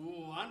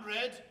 Oh, and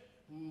red.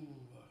 Oh,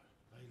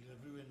 I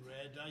love you in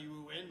red. Are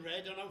you in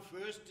red on our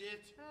first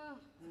date? Oh.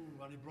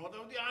 Oh, and he brought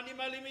out the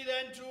animal in me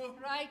then too.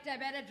 Right, I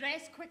better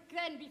dress quick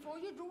then before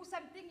you do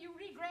something you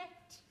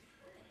regret.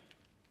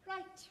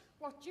 Right,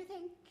 what do you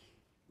think?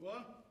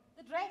 What?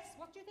 The dress,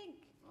 what do you think?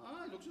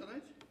 Ah, it looks all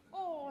right.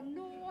 Oh,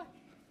 no.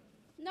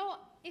 No,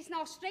 it's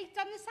not straight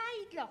on the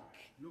side, look.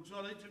 Looks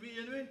all right to me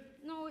anyway.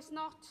 No, it's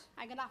not.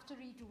 I'm going to have to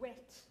redo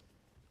it.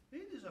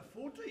 Hey, there's a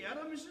photo here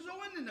of Mrs.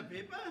 Owen in the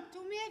paper.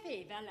 Do me a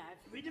favour, love.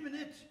 Wait a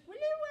minute. Will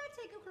you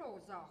take your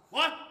clothes off?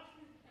 What?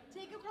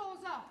 Take your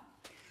clothes off.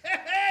 Hey,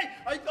 hey,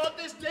 I thought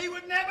this day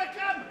would never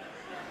come.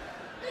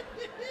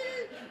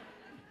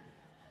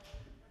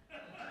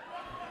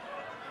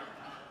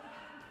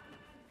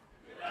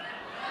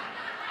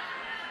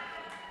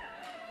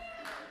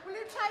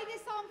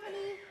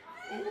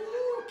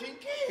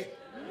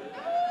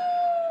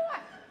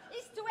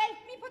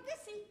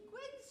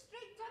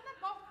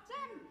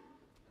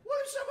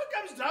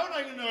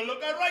 to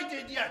look a right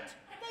idiot.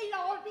 They'll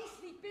all be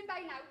sleeping by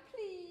now,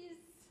 please.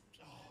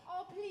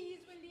 Oh, please,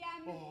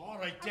 William. Oh, all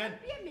right then.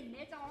 It'll be a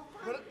minute, oh,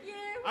 Well, thank you.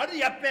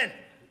 hurry up, Ben.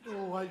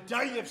 Oh, I'll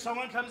die if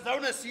someone comes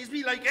down and sees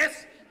me like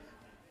this.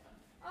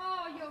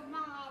 Oh, you're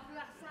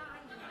marvellous,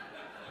 aren't you?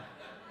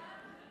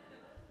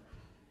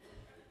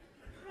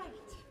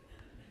 Right.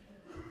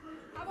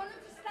 I want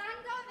you to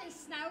stand on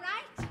this now,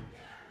 right?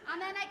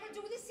 And then I can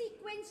do the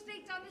sequin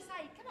straight on the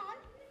side. Come on.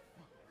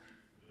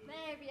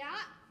 There we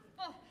are.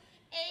 Oh,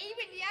 hey,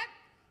 William.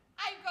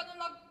 I'm going to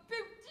look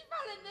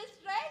beautiful in this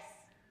dress.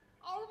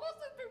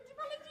 Almost as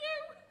beautiful as you.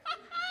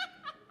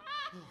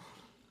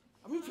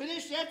 Have we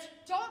finished yet?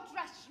 Don't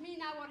rush me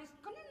now, or it's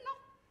going to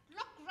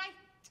look right.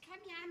 Come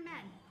here,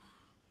 man.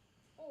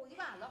 Oh, you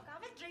are. Look,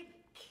 have a drink.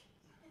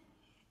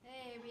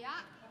 There we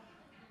are.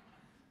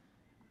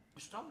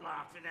 Stop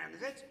laughing then,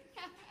 is it?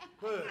 Can't help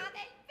it.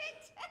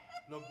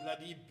 Look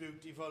bloody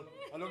beautiful.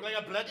 I look like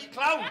a bloody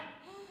clown.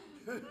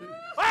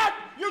 What?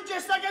 You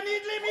just like a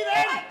needle in me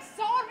then? I'm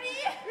sorry.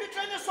 You're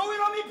trying to sew it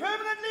on me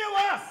permanently or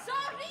what?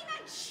 Sorry,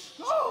 man. Shh.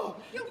 Oh,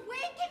 You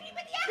wake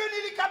everybody up. you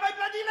nearly cut my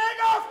bloody leg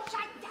off.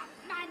 Shut up,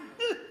 man.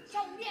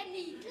 Show me a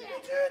needle.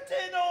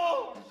 Dirty,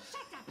 no.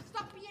 Shut up.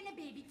 Stop being a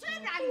baby.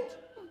 Turn round.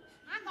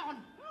 Hang on.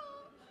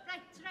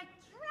 Right. Just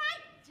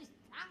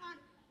hang on.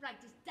 Right,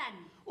 it's done.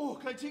 Oh,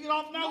 can I take it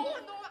off now? No,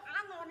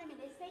 hang on a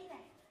minute. Stay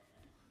there.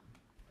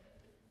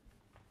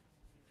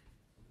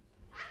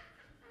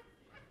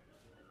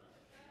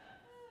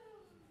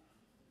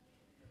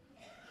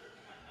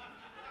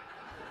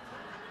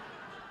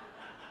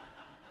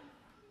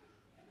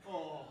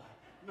 Oh,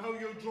 now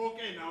you're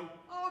joking now.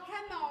 Oh,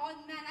 come on,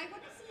 man. I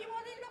want to see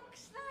what it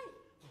looks like.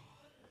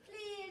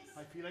 Please.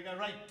 I feel like a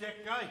right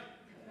dick guy.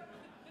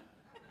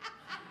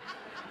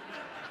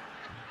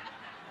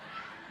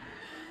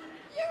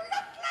 You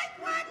look like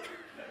one.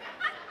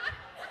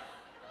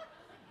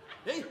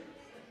 Hey,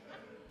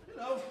 you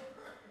know,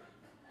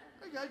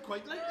 I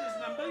quite like this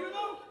number, you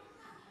know.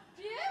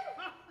 Do you?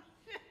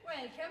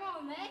 Well, come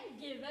on then.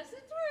 Give us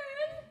a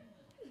twirl.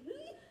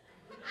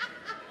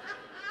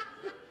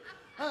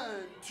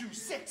 Too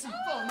sexy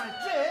for my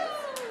dress.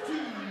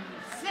 Too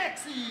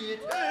sexy, it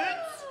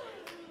hurts.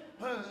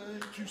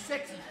 Too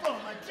sexy for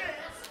my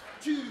dress.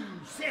 Too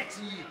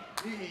sexy,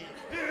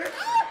 it hurts.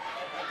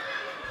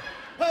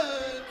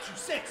 Too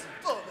sexy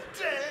for the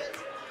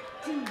dress.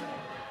 Too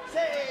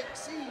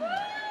sexy.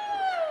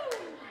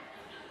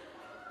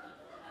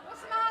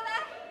 What's the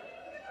matter?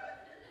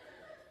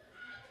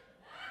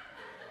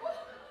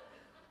 Oh,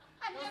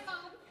 I'm your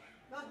mum.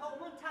 Your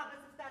hormone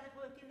tablets have started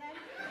working then?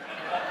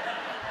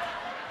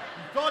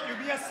 You thought you'd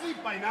be asleep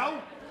by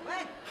now.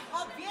 Well,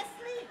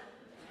 obviously.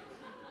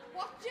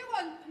 What do you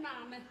want,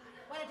 mum?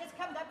 Well, I just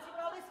come up to see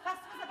what all this fuss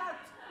was about.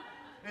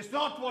 It's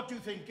not what you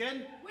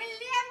thinking.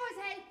 William was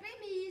helping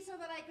me so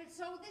that I could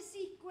sew the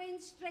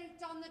sequins straight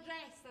on the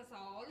dress, that's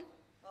all.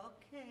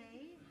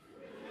 Okay.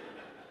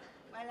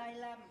 Well,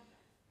 I'll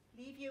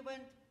leave you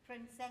and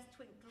Princess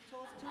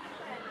Twinkletoes to it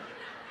then.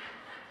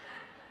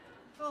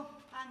 Oh,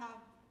 hang on.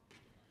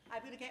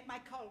 I'm going to get my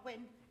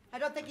Colwyn. I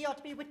don't think he ought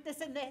to be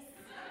witnessing this.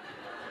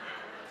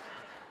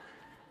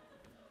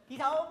 He's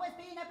always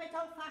been a bit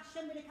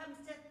old-fashioned when it comes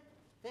to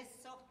this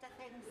sort of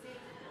thing, see?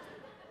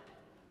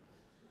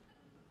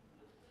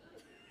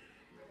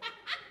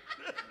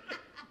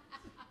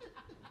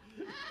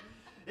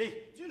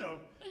 Hey, do you know,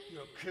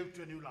 you're cute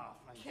when you laugh,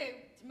 man. Cute,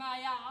 my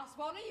ass.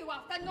 What are you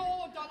after?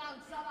 No, don't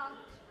answer that.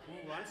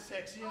 Oh, one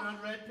sexy and one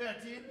red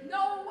petty.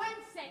 No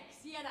one's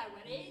sexy at our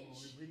Oh, age.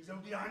 it brings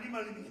out the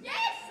animal in me.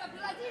 Yes, a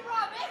bloody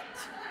rabbit.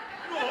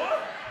 No!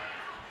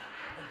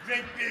 A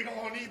great big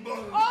horny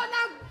bull. Oh,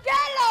 now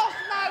get lost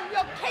now.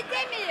 You're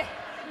kidding me.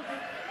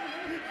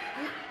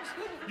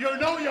 You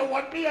know you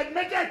want me,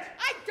 admit it!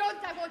 I don't.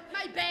 I want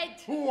my bed.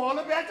 Oh, all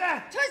the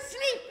better. To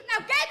sleep. Now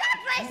get that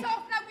dress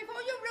off now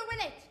before you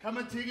ruin it. Come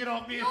and take it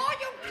off me. No,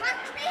 you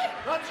catch me.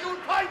 That's your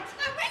point.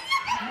 Now,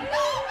 William,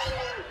 no,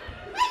 William.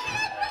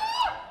 William, no.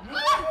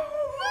 No.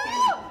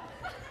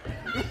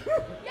 You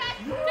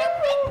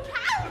stupid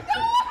cow,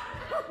 no.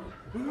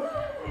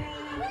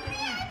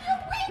 William, you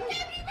wake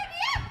everybody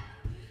up.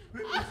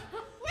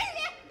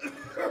 William.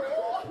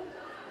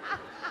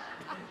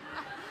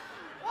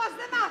 What's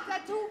the matter?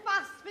 Too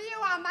fast for you,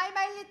 am I,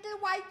 my little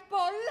white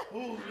bull?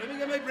 Oh, let me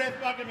get my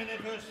breath back a minute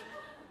first.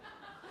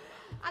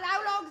 And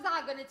how long's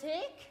that going to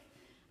take?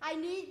 I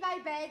need my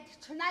bed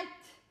tonight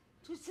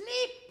to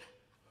sleep.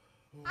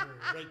 Oh,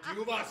 right,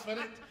 you've asked for it.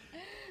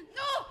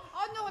 No!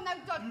 Oh, no, no,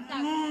 don't. No.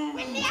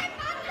 William,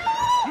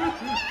 no!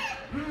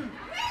 William,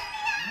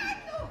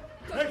 no!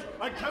 Right,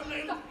 I come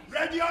in,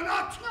 ready or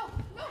not. No,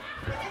 no.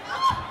 William, oh!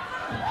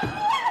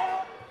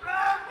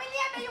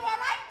 William, are you all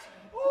right?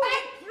 My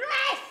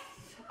dress!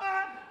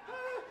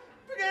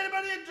 Forget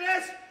about the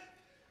dress.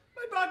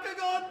 My back are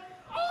gone.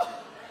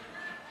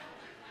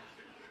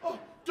 Oh,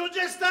 don't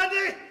just stand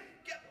there.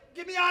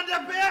 Give me a hand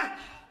up here.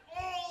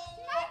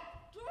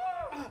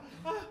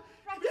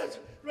 Yes,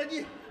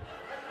 ready.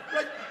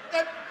 Right.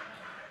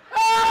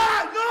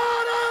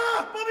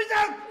 No! Put me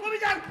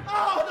down.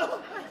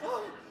 Oh,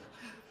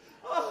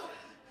 no.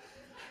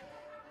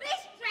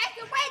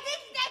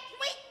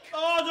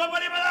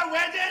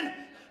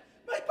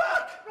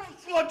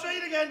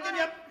 it again. Give me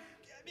up.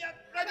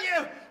 Right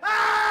here.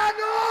 Ah,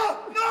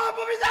 no! No,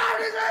 put me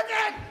down, he's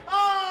hurting!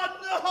 Oh,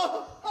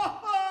 no!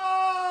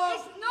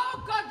 It's no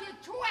good, you're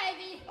too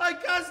heavy. I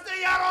can't stay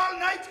here all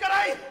night, can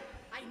I?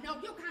 I know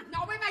you can't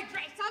know where my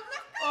dress on.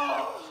 Look.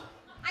 Oh.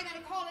 I'm going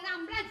to call an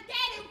ambulance.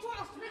 Get him to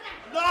hospital.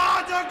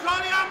 No, don't call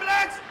the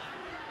ambulance!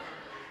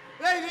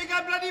 They think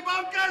I'm bloody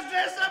bonkers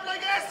dressed up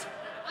like this.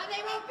 And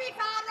they won't be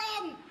far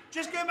wrong.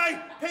 Just get my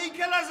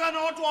painkillers and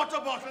hot water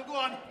bottle, go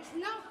on. It's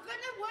not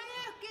going to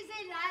work, is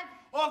it, lad?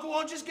 Oh, go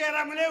on, just get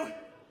them, will you?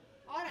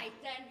 All right,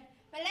 then.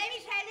 But let me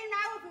tell you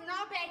now, if you're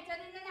not better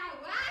in an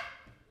hour,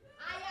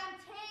 I am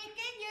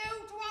taking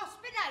you to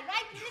hospital,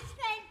 right? You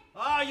listening?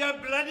 Oh, you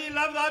bloody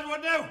love that,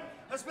 wouldn't you?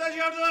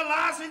 Especially after the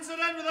last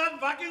incident with that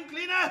vacuum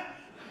cleaner.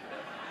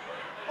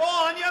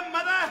 Oh, and your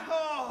mother.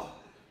 Oh.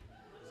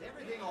 Is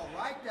everything all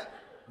right,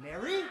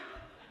 Mary?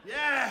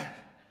 Yeah.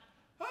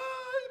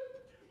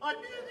 I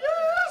mean,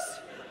 yes.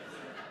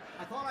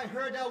 I thought I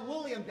heard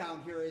William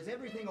down here. Is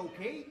everything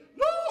okay?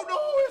 No,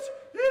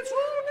 it's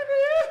only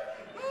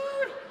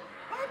me.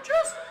 I'm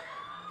just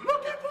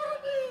looking for a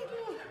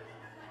needle.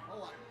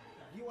 Oh,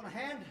 do you want a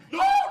hand? No,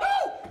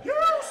 you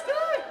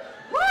stay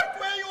right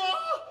where you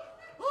are.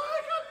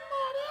 I can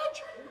manage.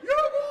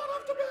 You're going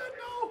off to bed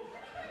now.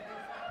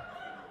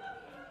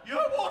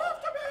 You're going off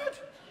to bed,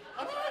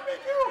 and I'll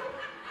make you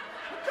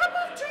a cup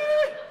of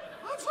tea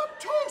and some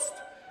toast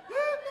in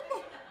the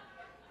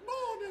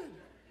morning.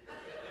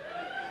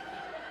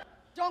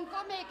 Don't go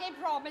making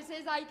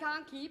promises I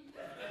can't keep.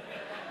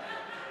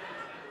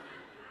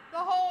 The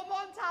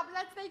hormone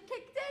tablets they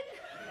kicked in.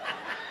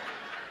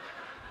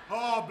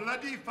 Oh,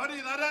 bloody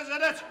funny that is,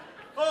 isn't it?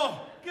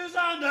 Oh, get his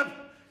hand up.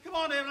 Come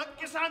on, Em, look,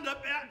 get his hand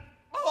up here.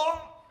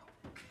 Oh,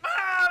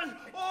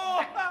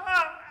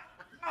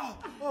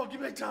 oh, give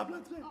me a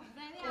tablet. Oh,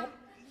 there they are.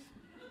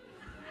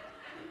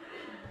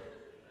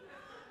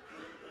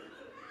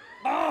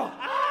 Oh,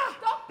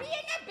 Stop being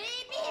a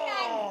baby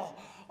then.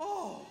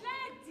 oh.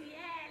 Bloody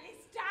hell,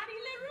 it's Danny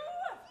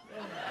LaRue.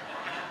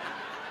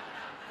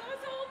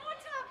 Those hormone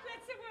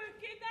tablets are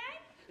working then.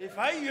 If I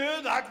hear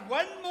that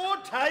one more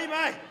time,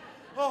 I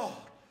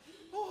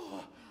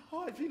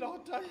feel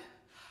hot.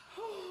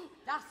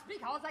 That's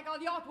because I got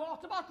the hot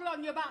water bottle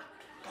on your back.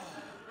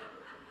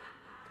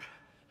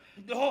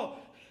 No,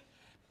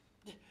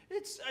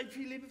 I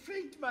feel even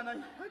faint, man. I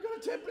got a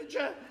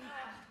temperature.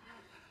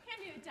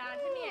 Come here, Dad,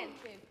 let me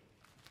help you.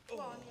 Go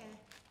on, yeah.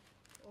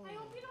 I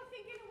hope you're not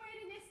thinking of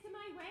wearing this to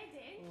my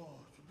wedding. Oh,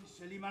 to be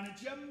silly, man.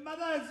 It's your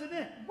mother's, isn't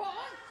it?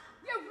 What?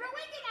 You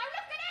ruined it now,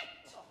 look at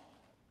it!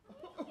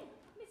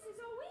 Mrs.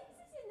 Owens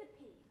is in the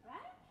paper.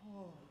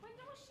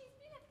 Wonder what she's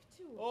been up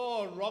to.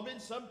 Oh,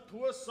 robbing some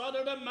poor sod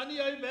out of money,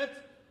 I bet.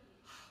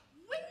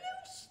 Will you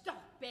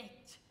stop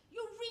it?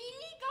 You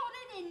really got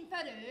it in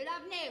for her,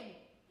 haven't you?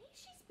 Hey,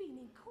 she's been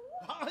in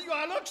court. You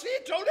are, look,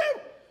 see, told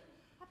you.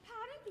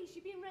 Apparently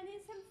she's been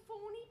running some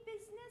phony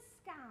business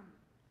scam.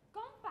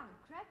 Gone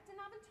bankrupt and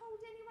haven't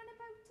told anyone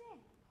about it.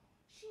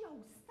 She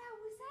owes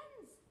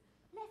thousands.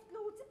 Left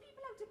loads of people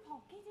out of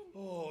pocket and...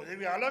 Oh, there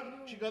we are,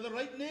 look. She got the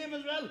right name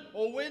as well.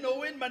 Owen,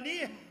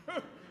 money.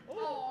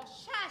 Oh,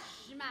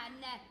 shush,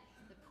 man.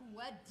 The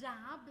poor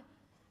dab.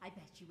 I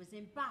bet she was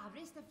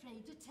embarrassed,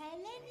 afraid to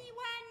tell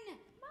anyone.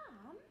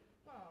 Mum?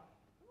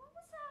 What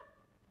was that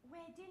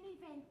wedding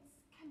events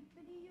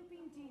company you've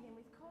been dealing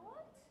with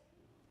called?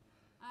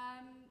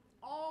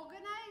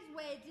 Organised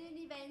wedding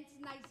events,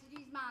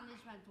 niceties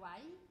management, why?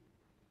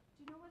 Do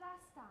you know what that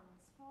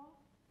stands for?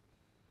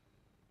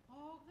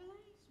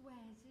 Organised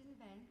wedding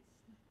events.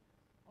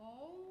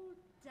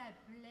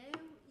 O-W-E.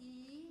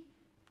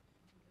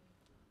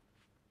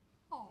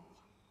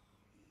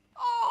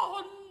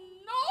 Oh,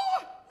 no!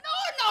 No,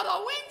 not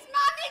Owens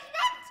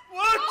Management!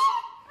 What? Oh,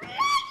 bloody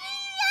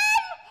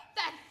hell!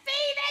 The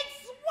thieving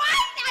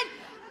swine!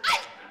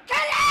 I'll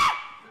kill her!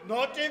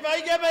 Not if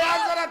I get my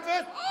hands on her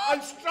first.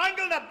 I'll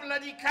strangle that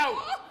bloody cow.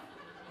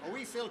 Are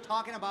we still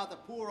talking about the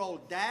poor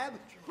old dab?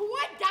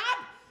 Poor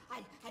dab!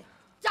 I'll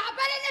dab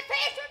her in the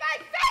face with my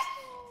fist!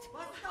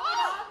 What's going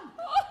on?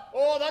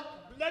 Oh, that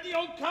bloody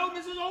old cow,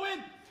 Mrs.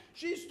 Owen.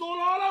 She stole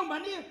all our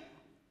money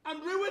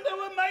and ruined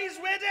our May's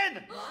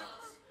wedding.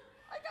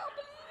 I can't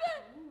believe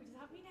it! Ooh, does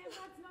that mean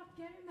everyone's not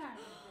getting married?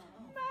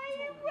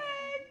 My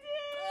wedding!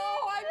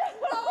 Oh, I'm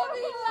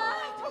sorry, lad!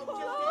 I told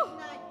you,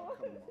 didn't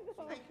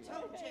I? I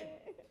told you.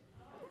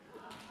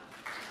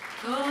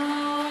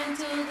 Going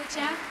to the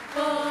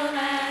chapel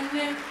and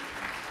we're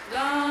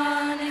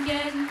gonna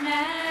get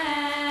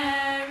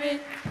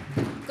married.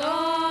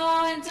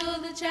 Going to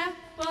the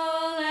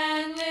chapel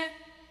and we're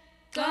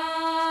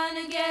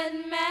gonna get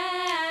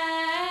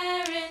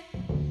married.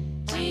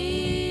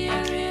 Gee, I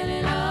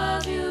really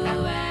love you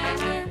and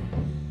we're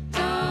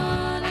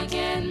gonna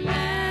get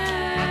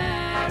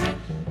married.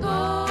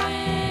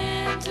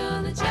 Going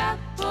to the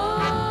chapel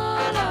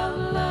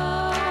of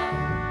love.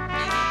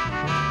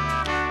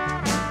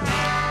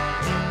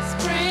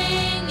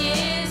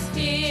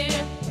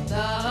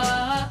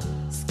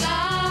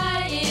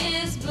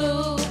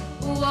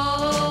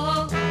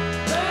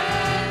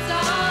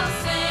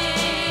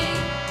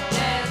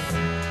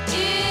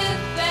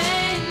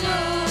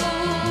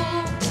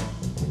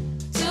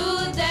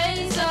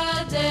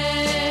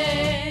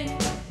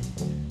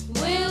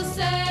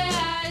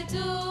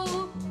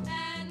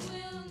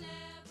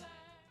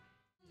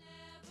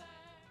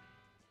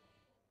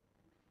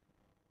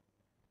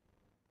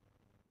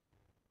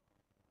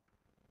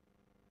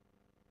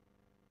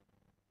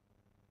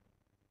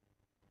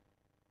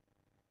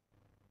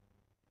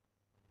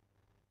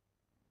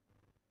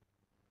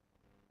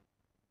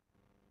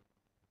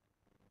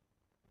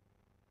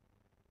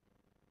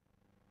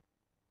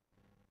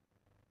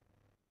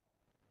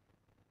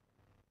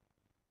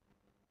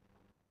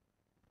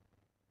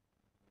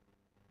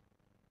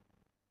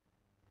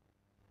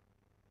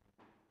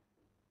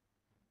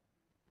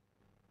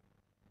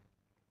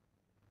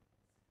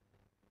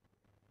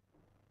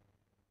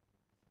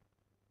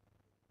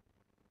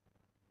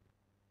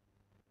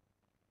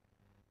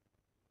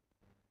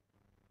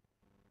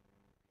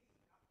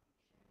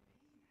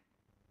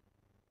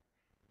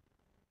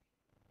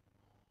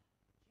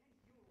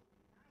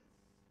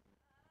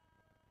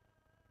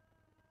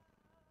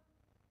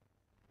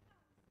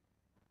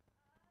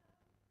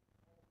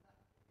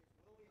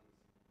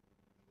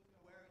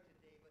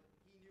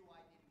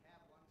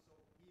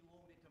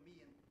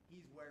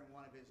 wearing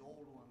one of his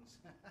old ones.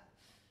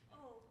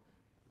 Oh,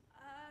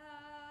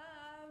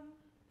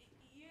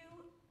 you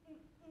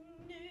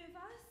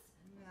nervous?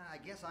 I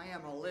guess I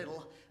am a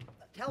little.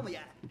 Tell me,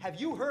 have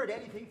you heard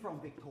anything from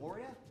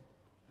Victoria?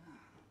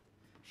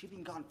 She's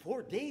been gone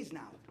 4 days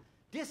now.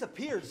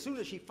 Disappeared as soon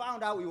as she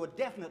found out we were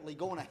definitely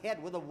going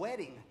ahead with a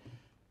wedding.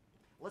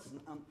 Listen,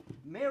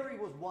 Mary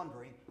was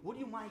wondering, would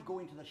you mind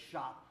going to the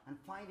shop and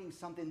finding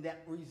something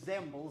that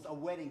resembles a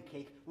wedding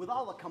cake? With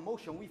all the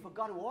commotion, we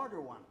forgot to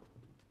order one.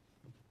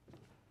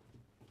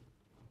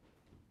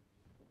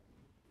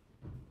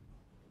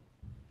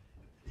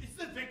 Is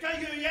the vicar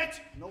here yet?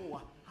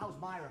 No, how's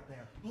Myra up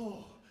there?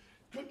 Oh,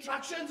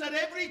 contractions at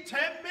every 10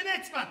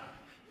 minutes, man.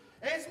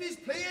 Esme's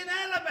playing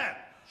Alabama.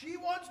 She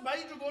wants me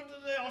to go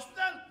to the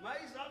hospital.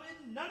 My's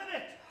having none of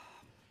it.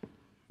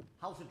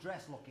 How's the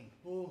dress looking?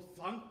 Oh,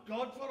 thank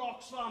God for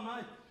Oxfam,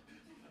 eh?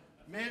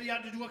 Mary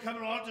had to do a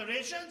couple of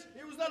alterations.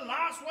 It was the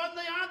last one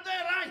they had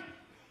there, eh?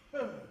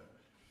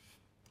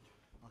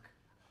 Look,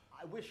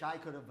 I wish I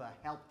could have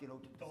helped, you know.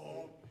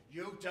 Oh,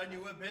 you've done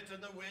you a bit of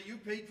the way. You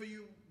paid for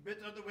you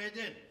bit of the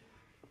wedding.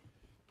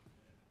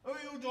 Oh,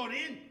 you,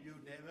 Doreen,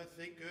 you'd never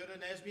think her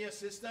and Esme are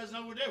sisters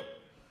now, would you?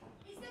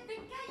 Is the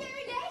vicar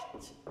here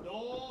yet?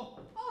 No.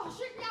 Oh,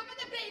 she'll be having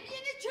a baby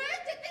in the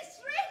church at this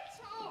rate.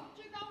 Oh,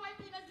 do you know I've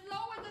been as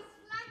low as a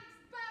slag's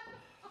bum.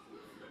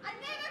 I'm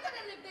never going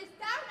to live this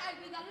down. I'll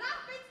be the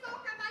laughing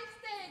stock of my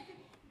stake.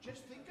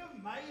 Just think of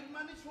Myra,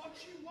 man. It's what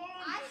she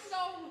wants. I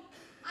know.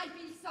 I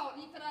feel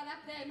sorry for her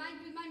up there,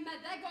 mind, with my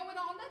mother going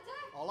on at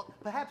her. Oh, look,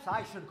 perhaps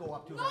I should go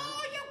up to No,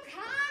 her. you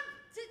can't.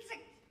 It's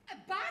a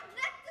bad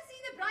luck to see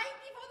the bride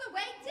before the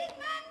wedding,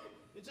 man.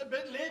 It's a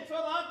bit late for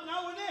that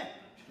now, isn't it?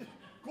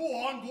 Go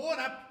on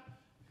up.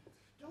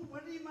 Don't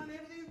worry, man.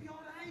 Everything will be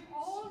all right.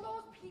 All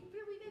those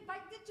people we've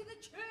invited to the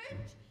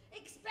church,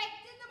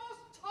 expecting the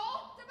most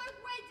talked about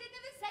wedding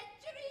of the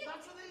century.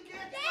 That's what they'll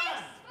get, Yes,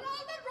 man. for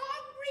all the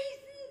wrong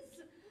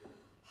reasons.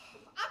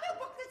 Have you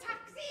booked the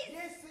taxis?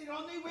 Yes, they're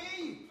on their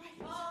way.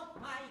 Oh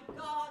my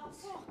God!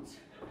 What?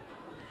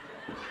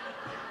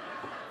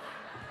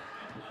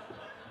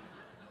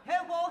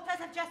 Her waters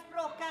have just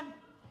broken.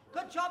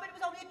 Good job it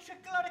was only a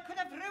trickle or it could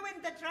have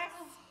ruined the dress.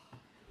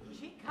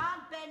 She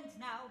can't bend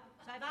now,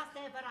 so I've asked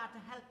Everard to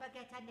help her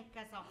get her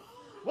knickers off.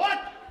 What?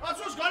 That's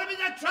what's got to be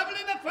the trouble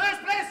in the first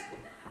place.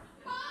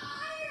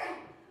 Myra!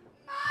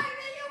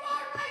 Myra, you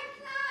all right,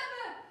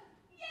 love?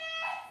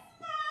 Yes,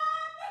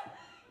 Mum!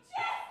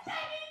 Just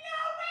let me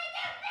know when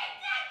the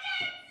vicar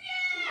gets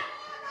you!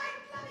 All right,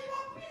 love, it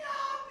won't be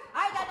long.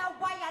 I don't know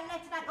why I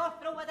let her go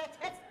through with it.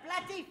 It's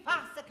bloody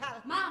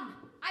farcical. Mum,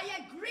 I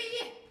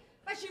agree.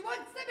 But she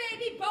wants the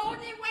baby born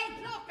in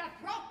wedlock, a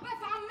proper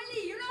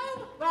family, you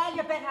know. Well,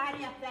 you better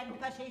hurry up then,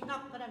 because she's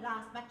not going to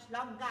last much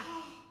longer.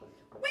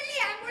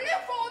 William, will you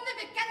phone the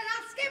vicar and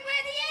ask him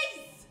where he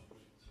is?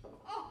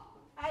 Oh,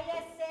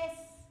 Hiya, sis.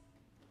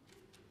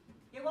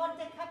 You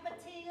want a cup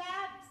of tea,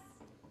 lads?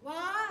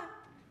 what?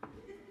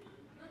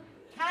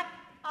 Cup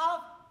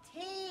of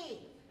tea.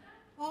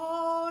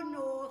 Oh,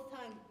 no,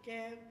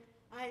 thank you.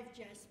 I've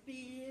just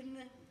been...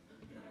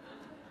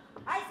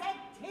 I said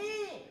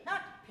tea,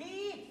 not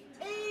pee.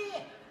 Tea.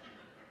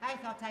 I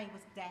thought I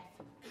was deaf.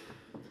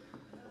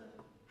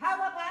 How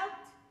about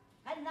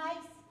a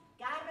nice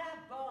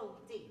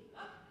Garibaldi?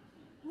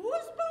 Who's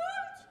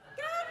bald?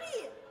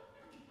 Gary?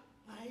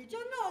 I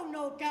don't know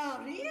no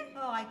Gary.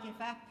 Oh, I give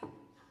up.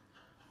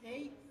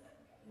 Hey,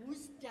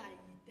 who's died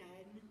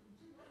then?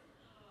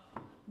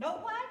 No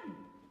one.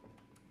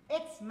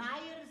 It's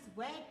Myra's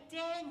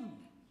wedding.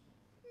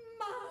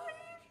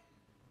 Myra?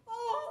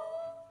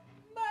 Oh,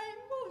 my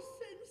most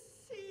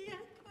sincere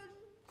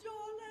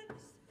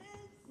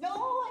condolences.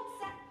 No,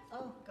 it's a...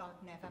 Oh, God,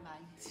 never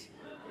mind.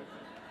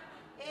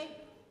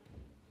 Hey,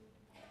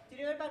 did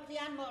you hear about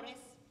Leanne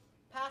Morris?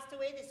 Passed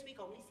away this week,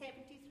 only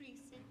 73,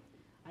 see?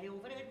 I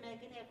overheard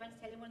Megan Evans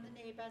telling one of the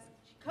neighbours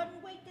she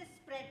couldn't wait to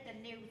spread the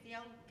news, the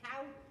old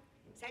cow.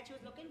 Said she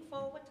was looking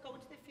forward to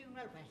going to the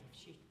funeral. Well, if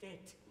she did.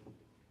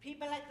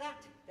 People like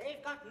that,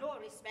 they've got no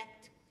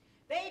respect.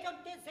 They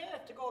don't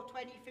deserve to go to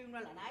any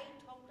funeral, and I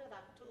told her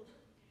that too.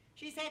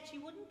 She said she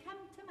wouldn't come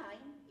to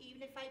mine,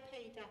 even if I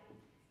paid her.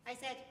 I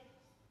said,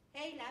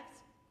 hey, loves,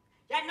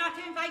 you're not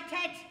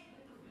invited.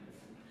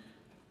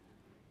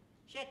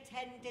 She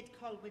attended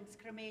Colwyn's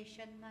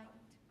cremation night.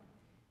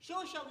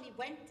 Sure, she only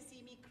went to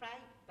see me cry,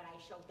 but I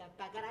showed the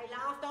bugger I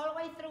laughed all the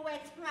way through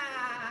it.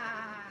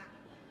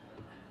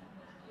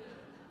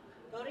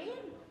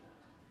 Doreen?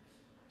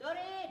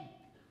 Doreen?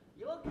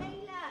 You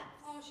okay, lads?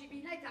 Oh, she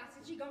been like that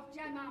since she got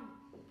you, Mum.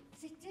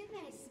 Sitting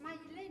there,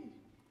 smiling.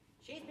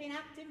 She's been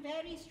acting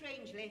very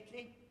strange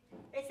lately.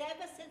 It's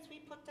ever since we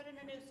put her in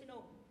a nursing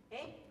home.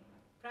 Eh?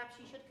 Perhaps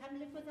she should come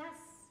live with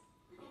us.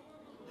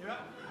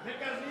 Yeah,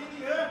 vicar's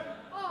leaving her.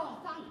 Oh,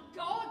 thank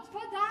God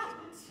for that.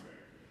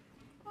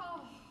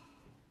 Oh,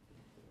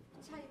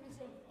 what time is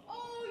it?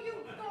 Oh,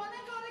 you've gone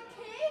and got a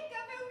cake,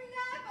 have you,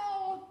 love?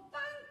 Oh,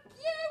 thank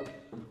you.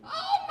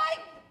 Oh, my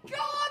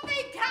God,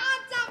 they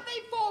can't have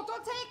their photo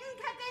taken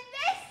cutting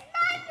this,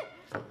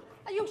 man.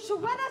 Are you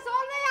sure that's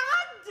all they had?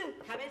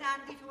 Come in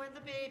handy for when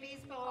the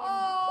baby's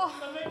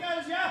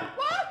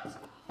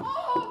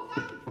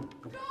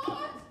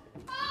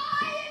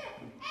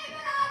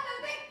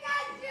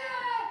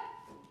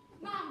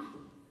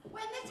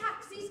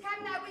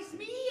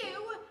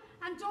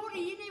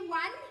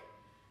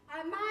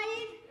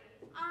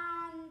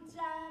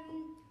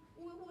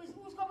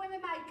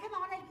come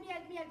on,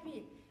 help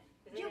me.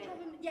 You put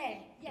him, yeah,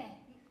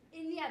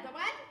 in the other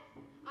one.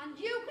 And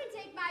you can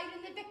take mine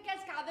in the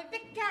vicar's car, the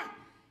vicar.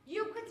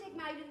 You can take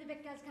mine in the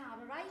vicar's car,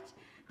 all right?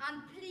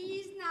 And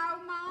please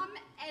now, Mum,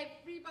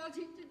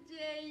 everybody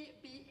today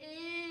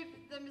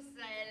behave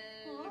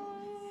themselves.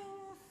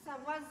 Oh,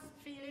 someone's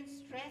feeling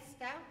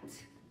stressed out.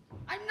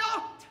 I'm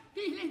not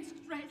feeling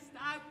stressed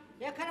out.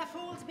 You could have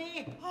fooled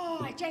me. Oh,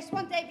 I just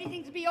want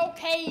everything to be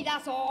okay,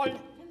 that's all. Can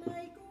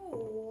I go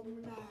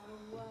home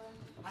now?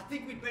 I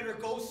think we'd better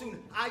go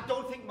soon. I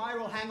don't think Myra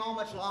will hang on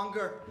much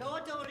longer. No,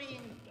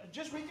 Doreen.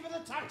 Just waiting for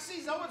the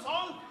taxis, that was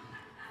all.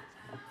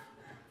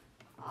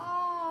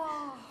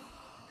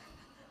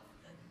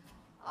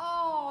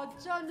 Oh,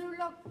 John, you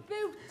look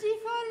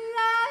beautiful,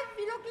 love.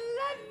 You look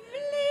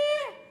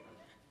lovely.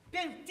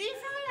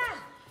 Beautiful,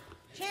 love.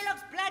 She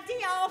looks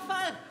bloody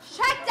awful.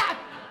 Shut up.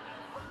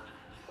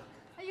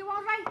 Are you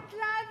all right,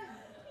 love?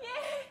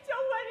 Yeah,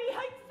 don't worry,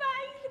 I'm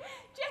fine.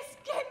 Just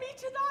get me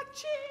to that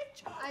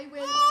church. I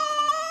will.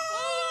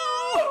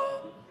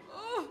 Oh!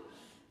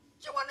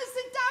 Do you want to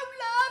sit down,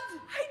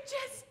 love? I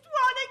just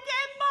want to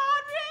get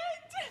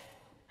married.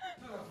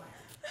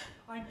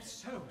 I'm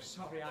so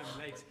sorry I'm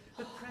late.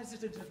 The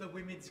president of the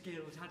Women's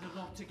Guild had a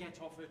lot to get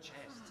off her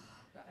chest,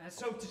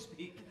 so to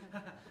speak.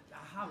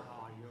 How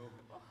are you?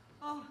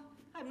 Oh,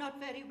 I'm not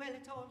very well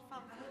at all,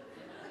 Father.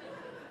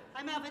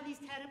 I'm having these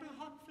terrible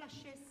hot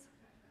flushes.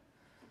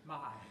 My.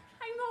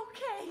 I'm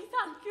okay,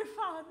 thank you,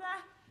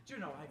 Father. Do you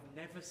know, I've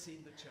never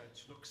seen the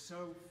church look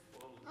so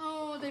full.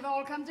 Oh, they've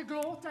all come to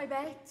gloat, I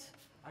bet.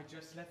 I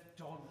just left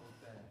Donald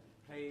there,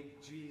 playing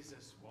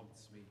Jesus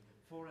Wants Me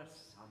for a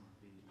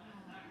sunbeam.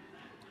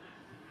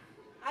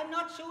 I'm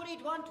not sure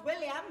he'd want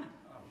William.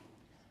 Oh.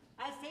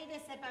 I'll say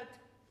this about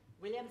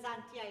William's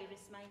Auntie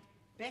Iris, mine.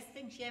 Best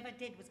thing she ever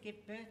did was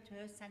give birth to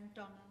her son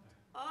Donald.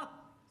 Oh,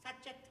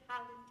 such a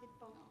talented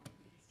boy.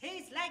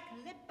 He's like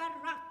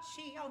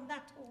Liberace on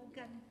that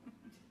organ.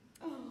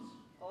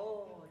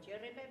 Oh, do you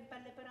remember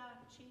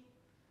Liberace?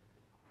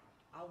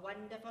 A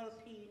wonderful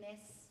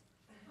penis.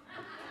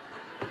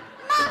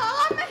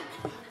 Mom!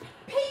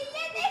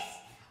 Pianist!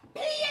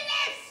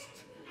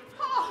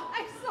 Oh,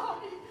 I'm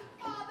sorry.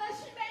 Father,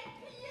 she meant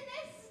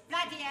pianist.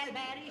 Bloody hell,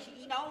 Mary,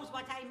 he knows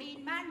what I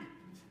mean, man.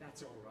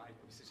 That's all right,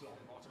 Mrs.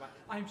 Longbottom.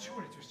 I'm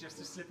sure it was just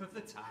a slip of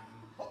the tongue.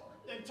 Oh,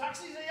 them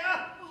taxis are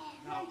here.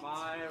 Now,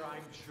 Myra,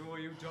 I'm sure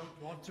you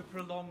don't want to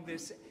prolong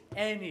this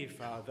any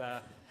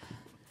further.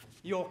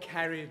 Your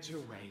carriage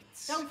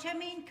awaits. Don't you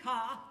mean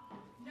car?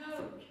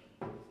 No,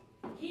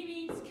 he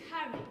means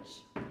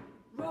carriage.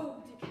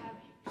 Road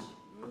carriage.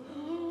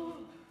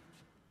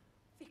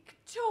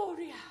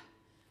 Victoria.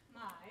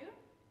 Myra?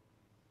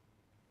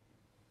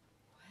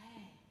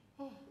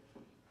 Oh,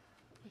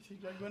 I think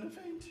I'm going to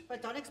faint.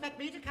 But don't expect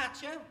me to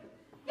catch you.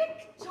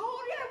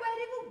 Victoria, where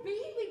have you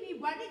been? We've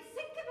been worried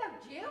sick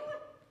about you.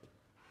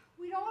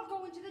 We're all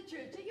going to the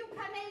church. Are you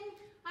coming?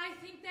 I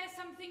think there's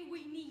something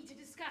we need to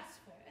discuss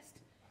first.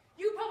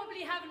 You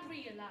probably haven't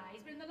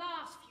realised, but in the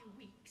last few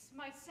weeks,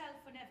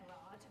 myself and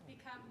Everard have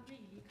become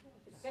really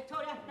close.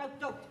 Victoria, no,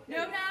 don't.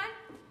 No, Nan.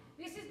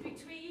 This is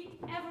between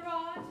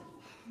Everard,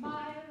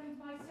 Myra, and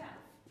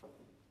myself.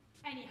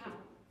 Anyhow,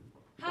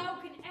 how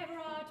can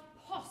Everard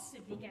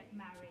possibly get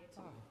married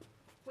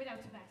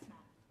without a best man?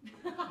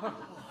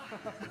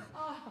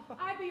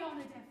 I'd be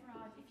honoured,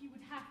 Everard, if you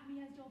would have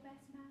me as your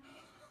best man.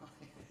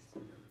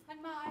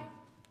 And Myra,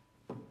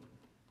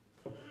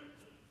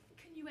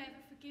 can you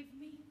ever forgive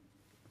me?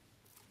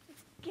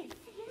 Forgive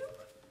you?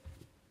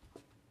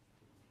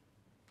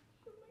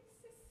 You're my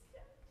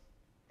sister.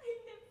 I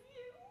love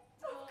you.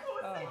 Of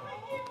course I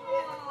forgive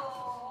you.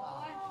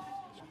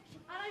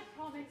 And I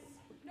promise,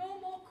 no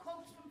more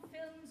quotes from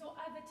films or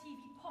other TV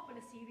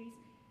popular series.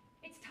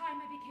 It's time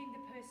I became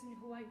the person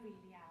who I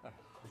really am.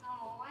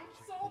 Oh, I'm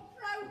so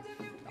proud of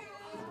you,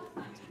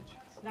 girl.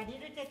 Bloody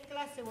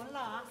ridiculous, it won't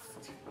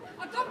last.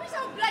 Oh, don't be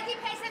so bloody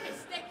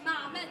pessimistic,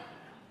 Mum.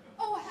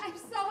 Oh, I'm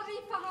sorry,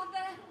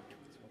 Father.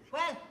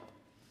 Well,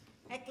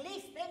 at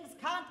least things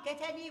can't get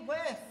any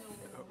worse.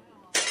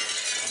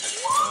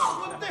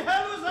 What the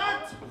hell was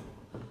that?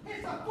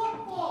 It's a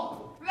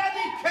football!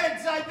 Bloody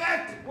kids, I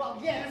bet. Well,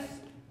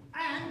 yes,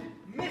 and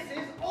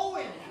Mrs.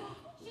 Owen.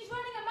 She's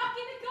running amok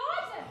in the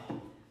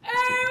garden.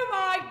 Oh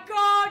my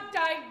God,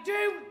 I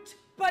don't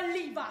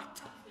believe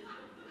it.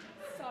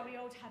 Sorry,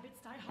 old habits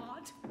die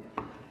hard.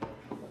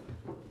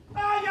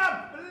 Ah, you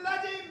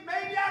bloody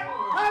maniac!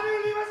 How do you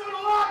leave us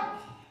alone?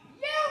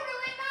 You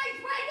ruined my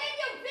wedding,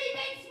 you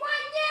thieving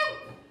swine, you!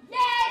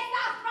 Yes,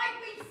 that's right,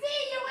 we'll see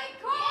you in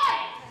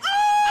court!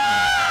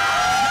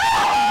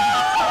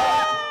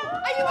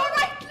 Are you all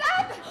right,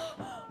 lad?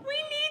 We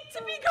need to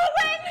be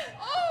going.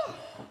 Oh,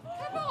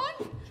 come on.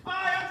 I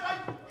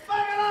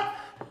bang it up!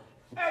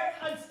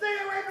 And stay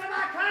away from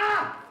that car!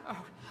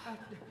 Oh,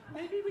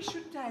 maybe we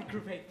shouldn't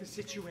aggravate the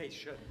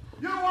situation.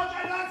 You want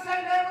your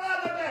nonsense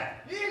Everard up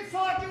there? He'll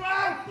sort you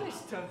out!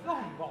 Mr.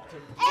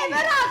 Longbottom,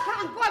 Everard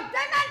can't go up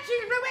there, and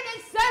she'll ruin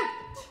his suit!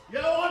 You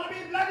don't want to be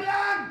bloody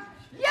hanged!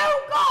 You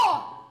go!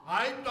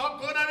 I'm not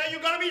going out there.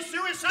 You're going to be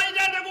suicidal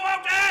to go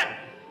out there!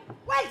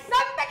 Well,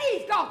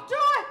 somebody's got to.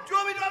 Do you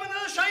want me to have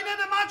another shine at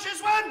the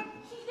matches one?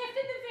 She's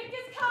lifting the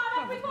vicar's car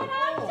up with one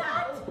hand,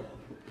 Dad.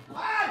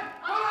 Hey,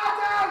 pull that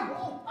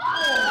down!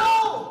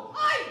 Oh!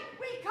 Oi!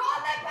 We call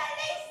the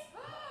police!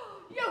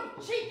 You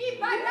cheeky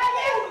bugger,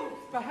 you!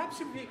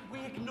 Perhaps if we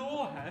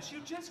ignore her,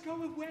 she'll just go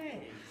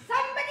away.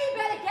 Somebody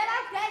better get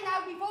out there now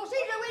before she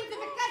ruins the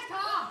vicar's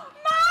car.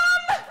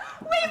 Mum!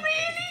 We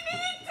really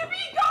need to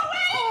be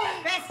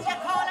going! Best you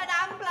call an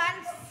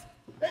ambulance.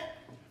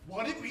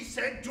 What if we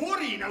send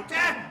Doreen out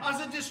there as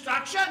a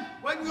distraction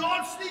when we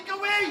all sneak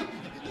away?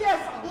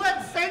 Yes,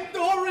 let's send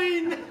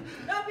Doreen.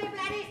 Don't be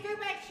bloody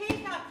stupid.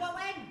 She's not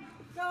going.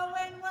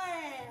 Going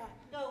where?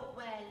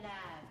 Nowhere,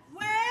 lad.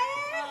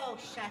 Where? Oh,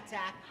 shut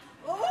up.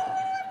 Oh,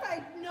 if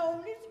I'd known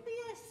it'd be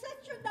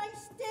such a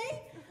nice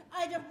day,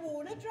 I'd have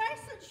worn a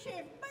dress and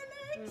shaved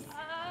my legs.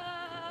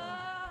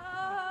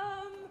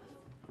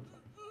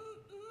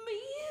 Me?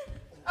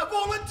 A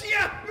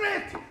volunteer,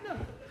 Brett!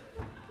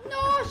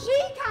 No, she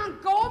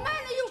can't go, man.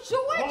 Are you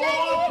sure, Oh,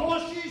 Jenny? of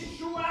course she's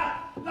sure.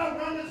 Now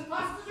run as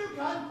fast as you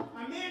can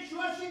and make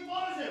sure she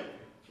follows you.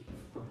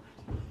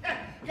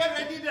 Get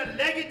ready to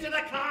leg it to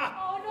the car.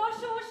 Oh, not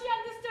sure she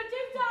understood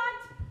you, Dad.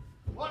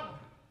 What?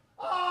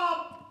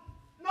 Oh,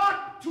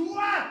 not to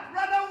her.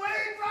 Run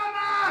away from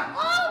her.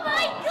 Oh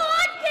my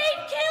God,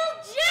 they've killed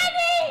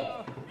Jenny!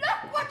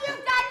 Look what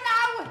you've done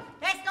now.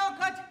 That's no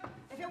good.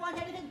 If you want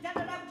anything done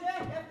around here,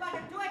 you've got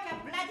to do it your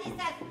bloody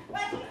self.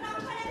 Well, she's not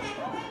going to let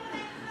away with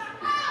it.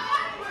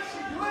 What's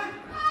she doing?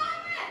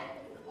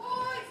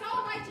 Oh, it's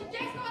all right. She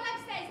just gone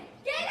upstairs.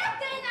 Get up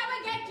there now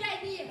and get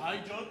Jenny. I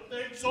don't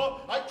think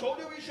so. I told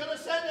you we should have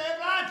sent her,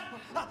 lad.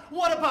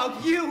 What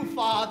about you,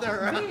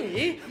 Father?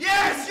 Me?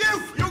 Yes,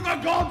 you! You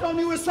got God on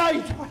your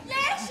side.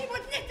 Yes, she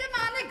wouldn't hit the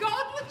man of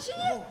God, would she?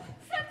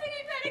 Somebody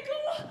better go,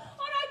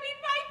 or I'll be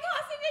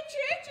bypassing the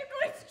church and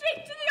going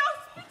straight to the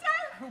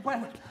hospital.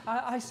 Well,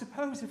 I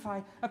suppose if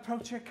I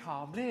approach her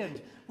calmly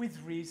and with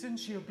reason,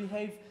 she'll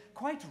behave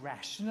quite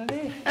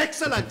rationally.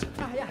 Excellent.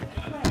 Yeah.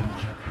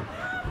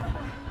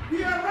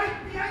 You're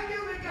right behind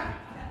you, Vicar.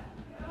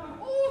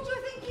 Oh, do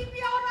you think he'd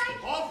be all right?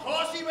 Of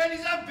course he will.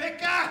 He's a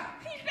vicar.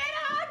 He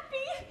better not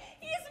be.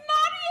 He's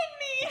marrying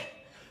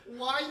me.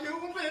 Why,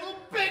 you little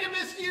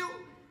bigamist, you!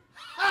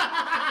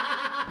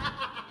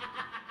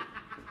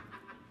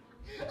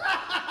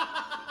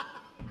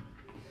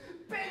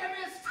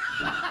 Bigamist!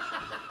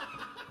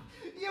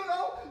 You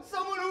know,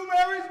 someone who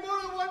marries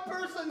more than one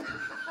person.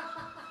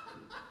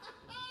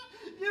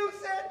 You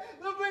said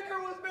the vicar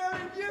was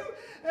marrying you,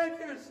 and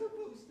you're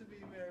supposed to be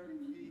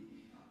marrying me.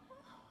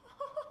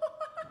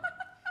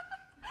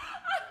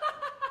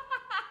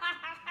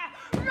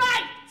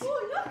 Right!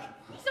 Oh, look!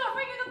 He's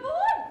offering her the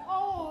ball!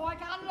 Oh, I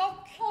can't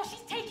look. Oh,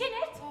 she's taking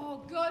it!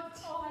 Oh, good.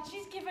 Oh, and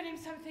she's giving him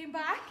something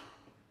back.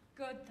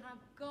 Good, thank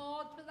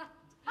God for that.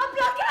 A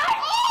blockade!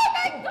 Oh,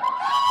 my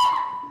God!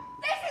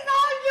 This is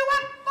all you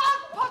and Bob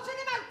pushing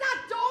him out that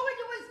door when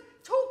you was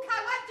too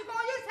coward to go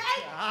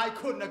yourself. I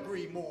couldn't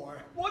agree more.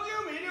 What do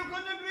you mean you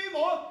couldn't agree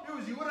more? It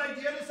was your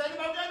idea to send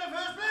him out there in the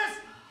first place.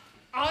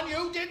 And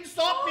you didn't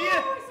stop me.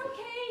 Oh, it's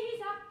okay.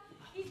 He's up.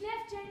 He's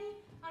left Jenny,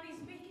 and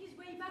he's making his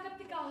way back up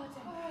the garden.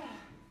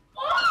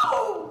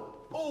 Oh!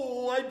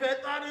 Oh, I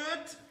bet that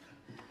hurt.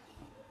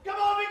 Come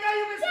on, Vicar,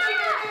 you can still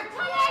make it.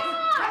 Come on!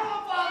 Come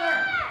on, Father.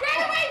 Get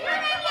away from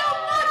him, you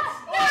nuts!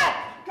 Oh,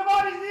 come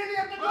on, he's nearly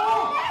at the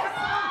door.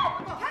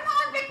 Come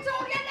on,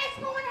 Victoria, let's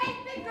go and help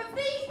him, because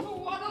these two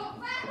are off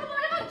there. But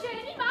what about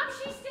Jenny, Mum?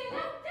 She's still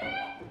out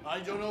there. I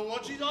don't know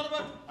what she's on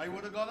about. I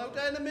would have gone out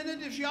there in a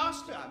minute if she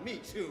asked. Me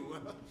too.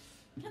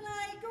 Can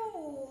I go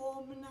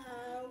home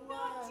now?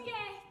 Not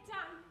yet,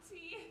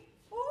 Auntie.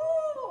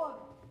 Oh,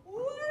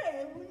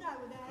 well, now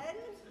then.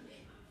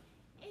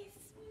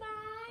 It's my...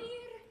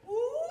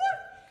 Oh,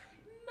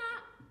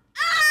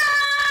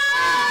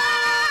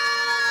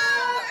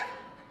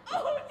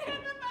 Oh,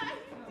 never mind.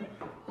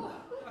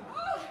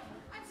 Oh,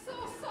 I'm so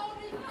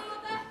sorry,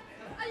 Father.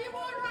 Are you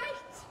all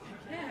right?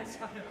 Yes,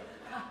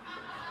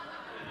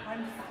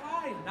 I'm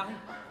fine.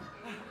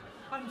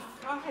 I'm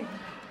fine.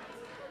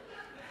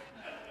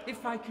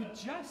 If I could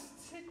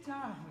just sit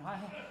down,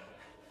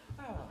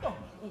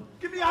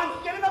 Give me a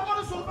hand. Get him up on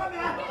the sofa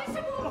there. Get us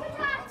a water,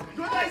 Dad.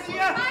 Good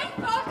idea. My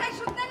fault, I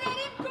shouldn't have let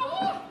him go.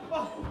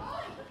 Oh.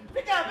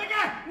 Vicar,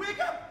 wake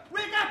up,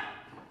 wake up.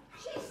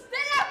 She's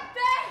still up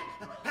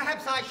there.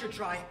 Perhaps I should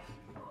try.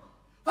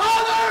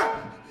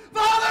 Father!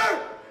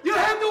 Father! You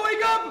have to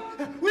wake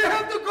up! We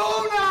have to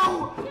go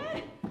now!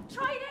 Yeah,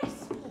 try this.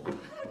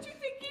 Don't you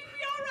think he'd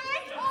be all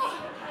right? Oh,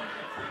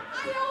 I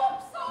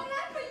hope so,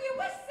 lad, but you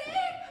were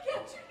sick.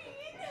 What do you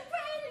mean?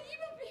 Well, you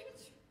will be able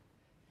to...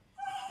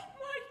 Oh,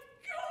 my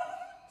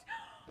God.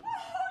 Oh,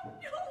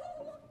 no.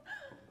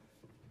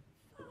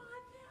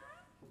 Father?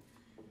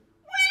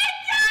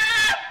 Wake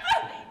up!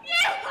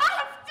 You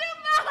have to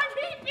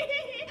marry me.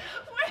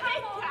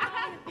 Wake up.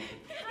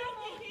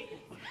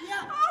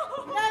 yeah,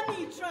 Oh. let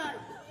me try.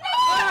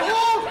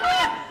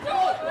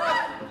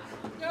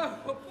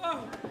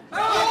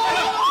 No!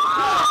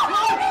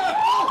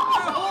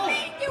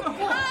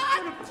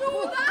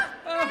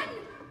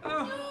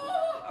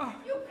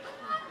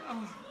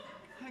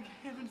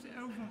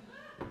 over.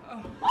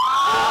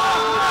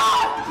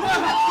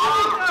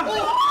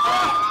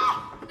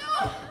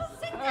 No!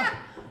 Sit down!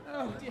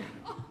 Oh, dear.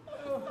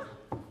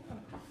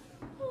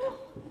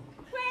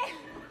 Well,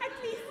 at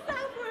least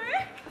that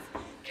worked.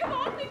 Come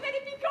on, we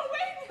better be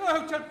going.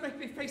 Oh, don't make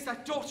me face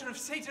that daughter of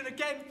Satan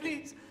again,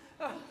 please.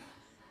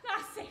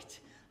 That's it.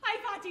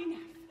 I've had enough.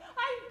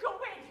 I'm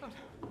going.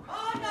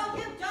 Oh, no,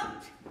 you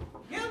don't.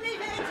 You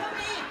leave it to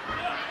me.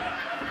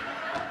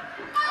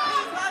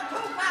 Please, not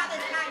too far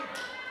this time.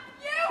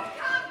 You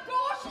can't go,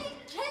 she'll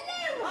kill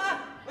you!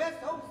 We're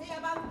so see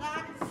about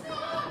that. No,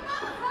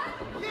 Mother!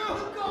 You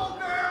go,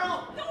 girl!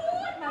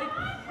 My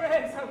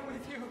prayers are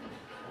with you.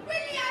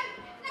 William,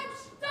 now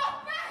stop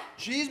her!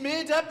 She's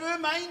made up her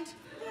mind.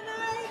 Can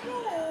I go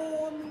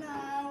home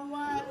now?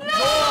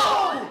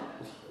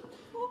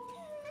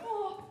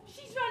 Oh,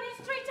 she's running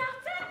straight at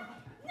her.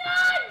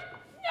 None!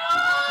 No!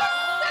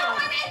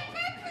 Someone help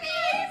me,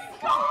 please!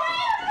 Go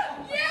away!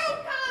 You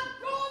can't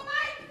go,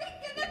 my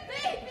thinking the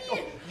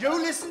baby! You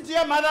listen to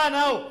your mother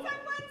now.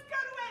 Someone's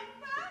got to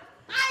help her!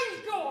 I'll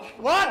go!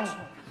 What?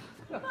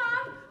 Mom,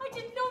 I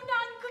didn't know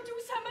Nan could do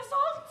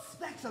somersaults.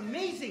 That's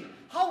amazing.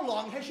 How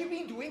long has she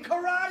been doing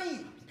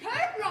karate?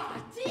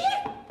 Karate?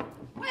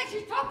 Well, she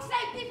took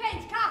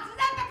self-defense classes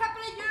up a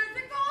couple of years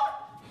ago,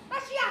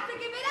 but she had to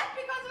give it up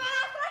because of her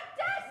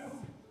arthritis.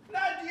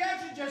 Bloody hell,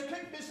 she just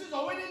kicked Mrs.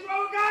 Owen into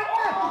a gut.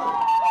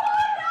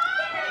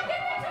 Give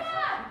it to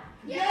her.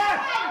 Yeah!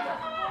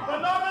 But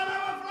no,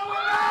 throw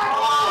it back!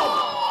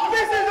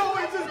 Mrs.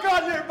 Owens has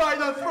got her by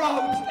the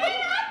throat!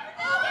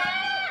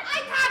 I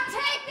can't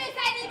take this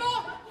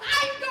anymore.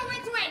 I'm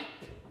going to help.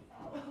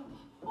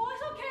 Oh,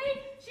 it's okay.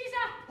 She's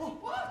a... Come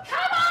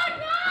on,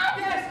 Nan!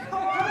 Yes,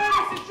 come on,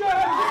 Mrs. Jones.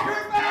 Take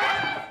her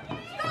back!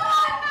 Go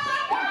on,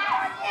 Mom!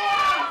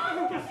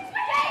 Yes!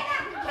 Dana,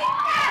 kick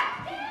her!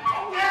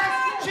 Yes,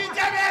 she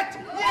did it!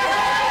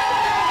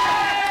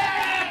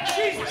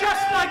 She's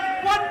just like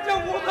Wonder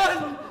Woman.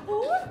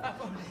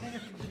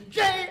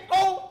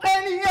 Jones,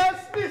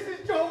 Mrs.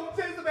 Jones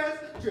is the best.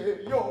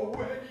 Jones,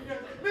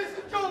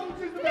 Mrs. Jones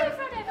is the Did best.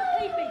 Alfred ever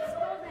play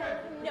baseball then?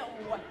 No.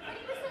 But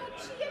he was a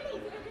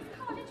cheerleader of his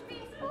college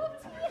baseball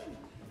team.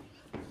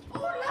 Oh,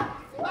 look!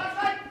 That's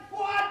right.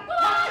 What?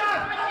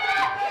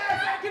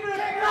 Give her a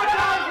blood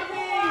for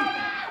me.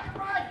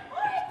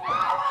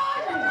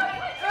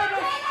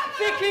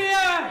 Vicky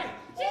here.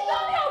 She's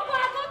on the old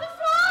back on the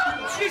floor.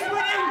 She's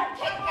winning.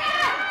 Kick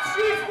her!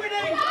 She's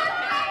winning.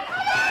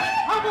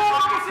 Come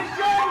on, Mrs.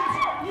 Jones.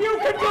 You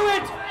can do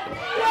it.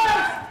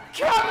 Yes.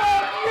 Come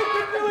on, you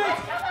can do it.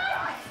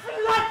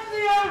 Flatten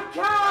the old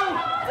cow.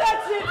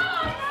 That's it.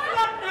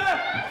 Flatten her.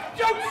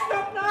 Don't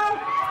stop now.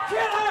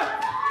 Kill her.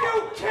 You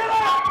kill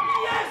her.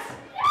 Yes.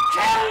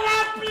 Kill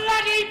that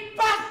bloody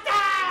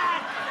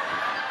bastard.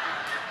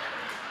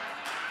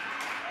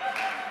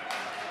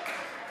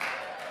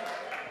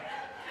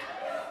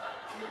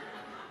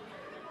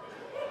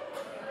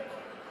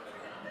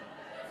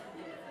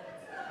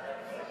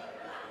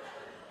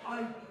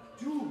 I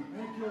do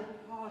beg your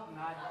pardon.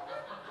 I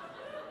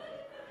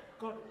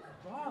got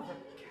rather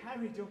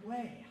carried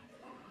away.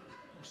 I'm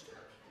most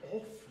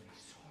awfully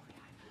sorry.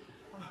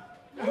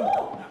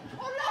 Oh,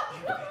 look!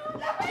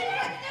 Look, he's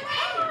running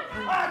away!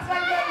 I'm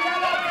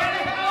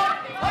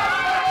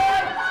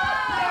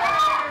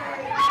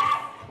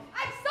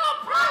so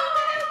proud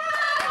of you,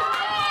 Mom!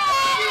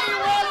 She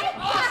was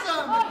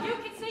awesome! Oh, you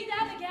can see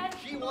that again.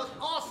 She was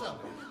awesome.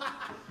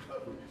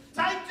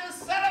 Time to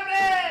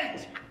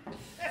celebrate!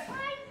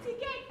 Time to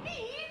get me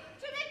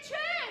to the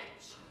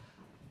church.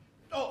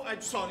 Oh,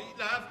 I'm sorry,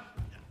 love.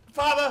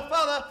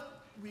 Father,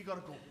 we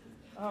gotta go.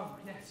 Oh,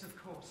 yes, of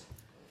course.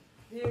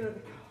 Here are the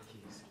car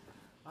keys.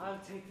 I'll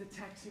take the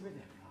taxi with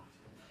Everard.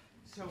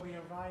 So we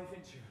arrive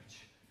in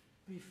church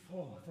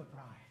before the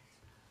bride.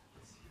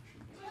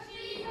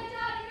 She's a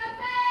darling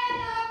affair,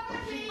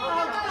 she's a Oh,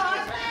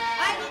 God.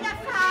 I need a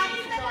fan.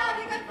 She's a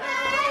darling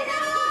affair,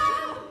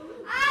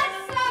 and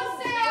so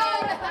say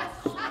all of us.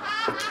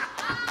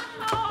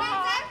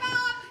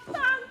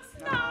 Thanks,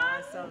 Oh, Nan.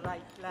 it's all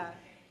right, love.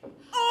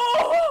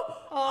 Oh!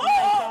 Oh, my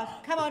God.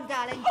 Come on,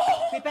 darling.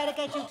 We better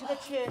get you to the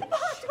church.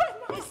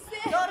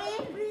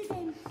 Doreen, breathe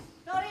in.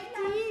 Doreen,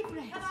 deep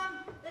breath. Come on.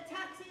 The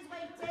taxi's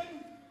waiting.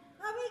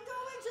 Are we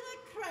going to the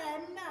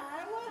creme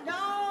now?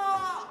 No!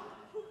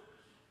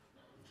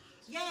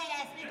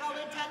 Yes, we're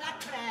going to the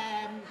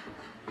creme.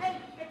 Hey,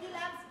 Vicky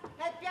loves,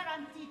 help your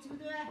auntie to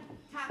the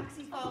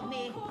taxi for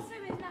me. Of course I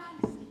will, Nan.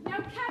 Now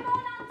come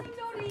on, Auntie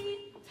Doreen.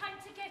 Time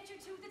to get you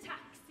to the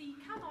taxi.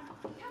 Come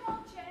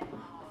on, Jen.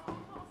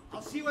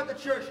 I'll see you at the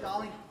church,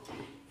 darling.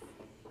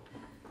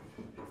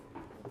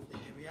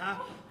 Here we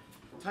are.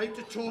 Time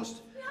to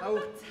toast We haven't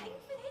got time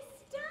for this,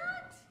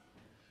 Dad.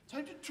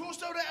 Time to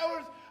toast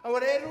our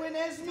heroine,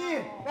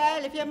 Esme.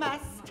 Well, if you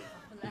must.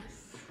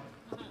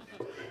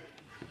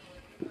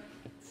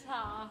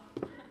 Ta.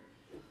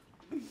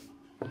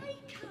 I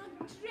can't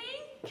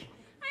drink.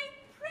 I'm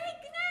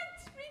pregnant,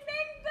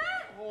 remember?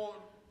 Oh,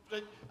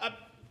 right.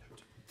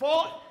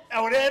 For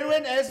our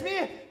heroine,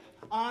 Esme,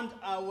 and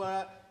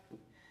our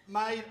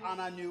maid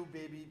and a new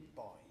baby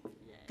boy.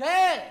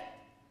 Girl,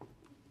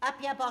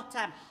 your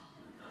bottom.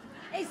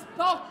 His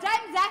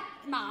bottom's up,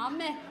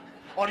 Mum.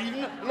 Or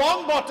even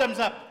long bottoms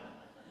up.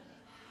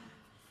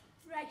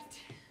 Right.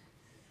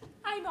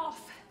 I'm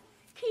off.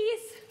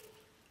 Keys.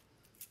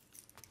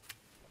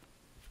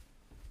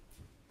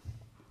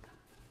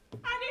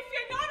 And if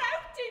you're not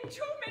out in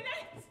 2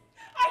 minutes,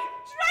 I'm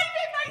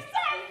driving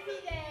myself! Be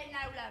there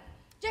now, love.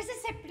 Just a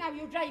sip now,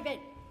 you're driving.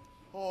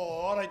 Oh,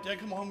 all right then,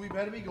 come on, we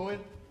better be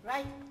going.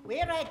 Right,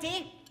 we're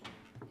ready.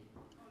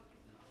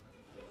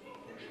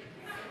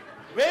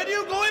 Where are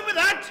you going with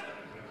that?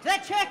 To the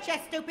church, you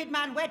stupid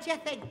man. Where do you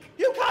think?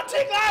 You can't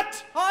take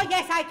that! Oh,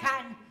 yes, I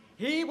can.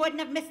 He wouldn't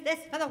have missed this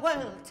for the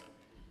world.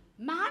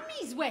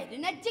 Mummy's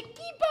wearing a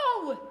dicky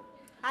bow.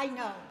 I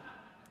know.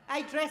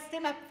 I dressed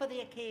him up for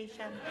the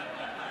occasion.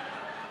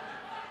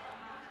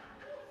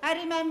 I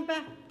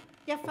remember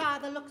your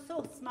father looked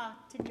so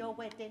smart in your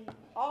wedding,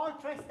 all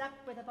dressed up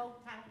with a bow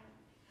tie.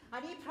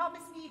 And he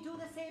promised me he'd do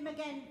the same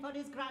again for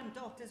his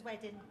granddaughter's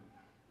wedding.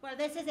 Well,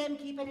 this is him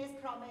keeping his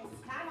promise.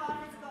 Come on,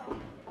 let's go.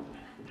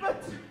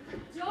 But...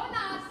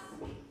 Jonas!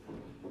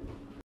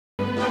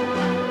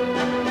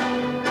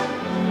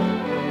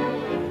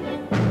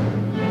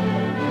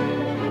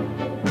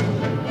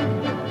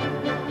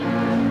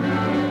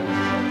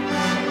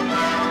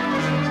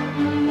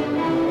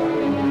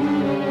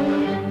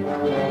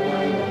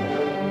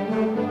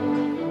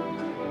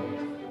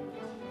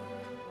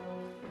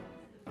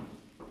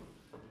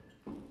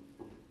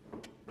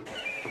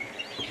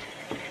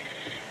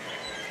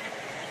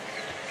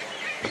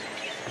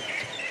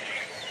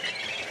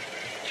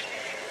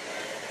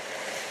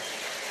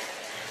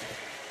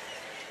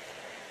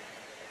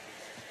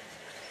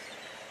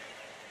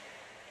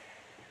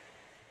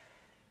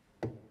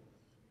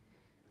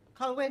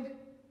 Colwyn,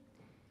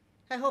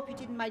 I hope you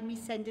didn't mind me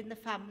sending the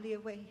family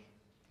away.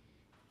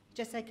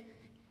 Just like,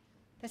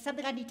 there's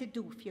something I need to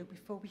do for you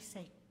before we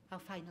say our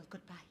final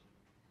goodbye.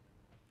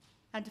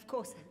 And of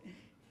course,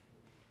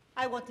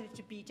 I wanted it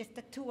to be just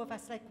the two of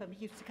us like when we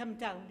used to come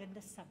down in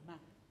the summer.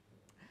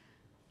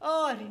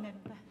 Oh, I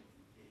remember.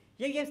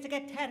 You used to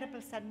get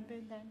terrible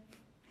sunburn then.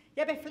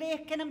 You'd be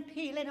flaking and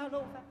peeling all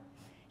over.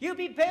 You'd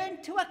be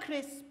burnt to a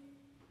crisp.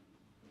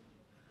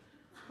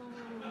 Oh.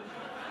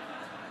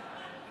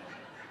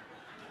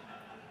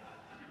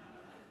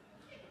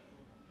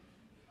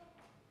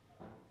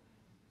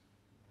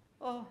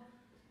 Oh,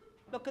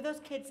 look at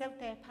those kids out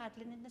there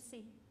paddling in the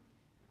sea.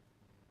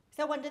 It's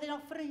no wonder they're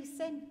not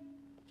freezing.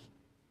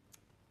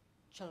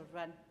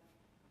 Children,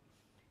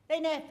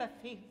 they never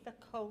feel the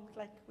cold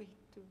like we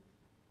do.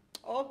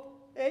 Oh,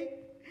 hey,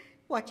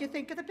 what do you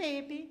think of the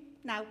baby?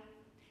 Now,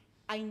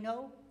 I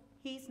know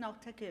he's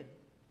not a girl,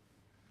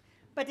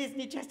 but isn't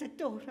he just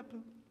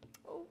adorable?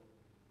 Oh,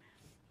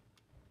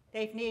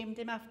 they've named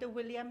him after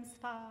William's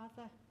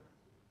father,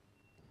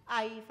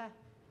 Ivor.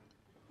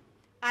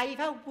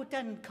 Ivor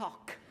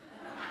Woodencock.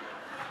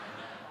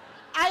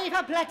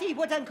 Ivor bloody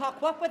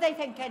Woodencock, what were they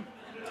thinking?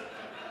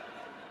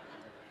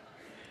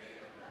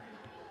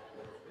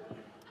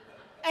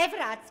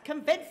 Everard's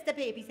convinced the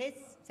baby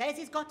says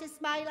he's got a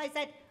smile. I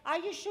said, are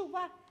you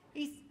sure?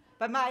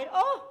 But mine,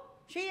 oh,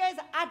 she is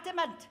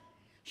adamant.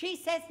 She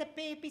says the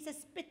baby's a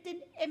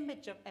spitting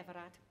image of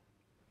Everard.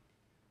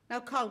 Now,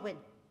 Colwyn,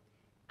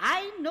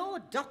 I know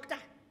doctor,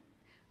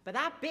 but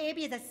that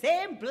baby is the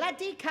same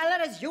bloody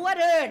colour as your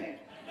urn.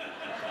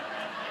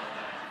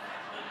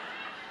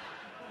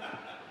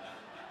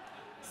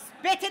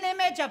 Spitting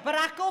image of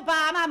Barack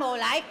Obama, more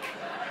like.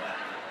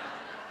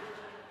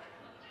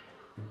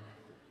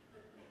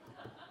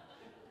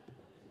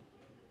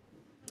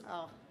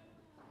 Oh,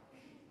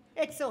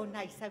 it's so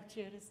nice out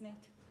here, isn't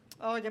it?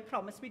 Oh, you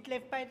promised we'd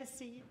live by the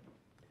sea.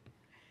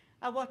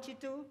 And what you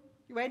do?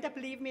 You end up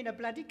leaving me in a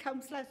bloody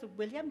council house with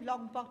William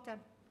Longbottom.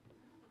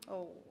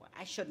 Oh,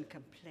 I shouldn't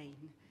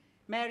complain.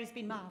 Mary's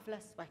been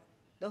marvellous. Well,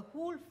 the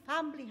whole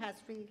family has,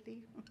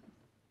 really.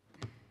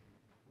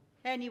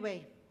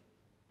 Anyway,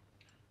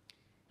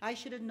 I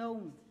should have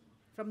known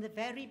from the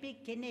very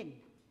beginning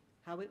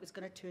how it was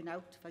going to turn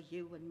out for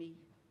you and me.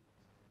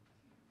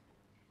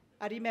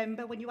 I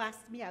remember when you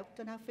asked me out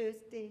on our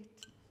first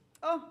date.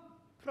 Oh,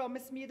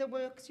 promised me the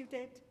works you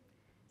did.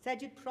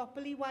 Said you'd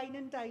properly wine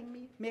and dine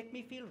me, make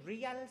me feel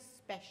real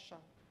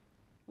special.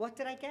 What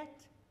did I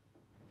get?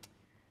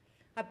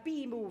 A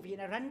B-movie in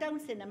a rundown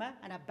cinema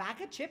and a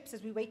bag of chips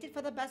as we waited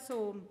for the bus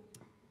home.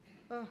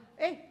 Oh,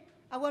 hey,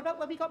 and what about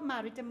when we got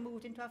married and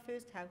moved into our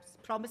first house?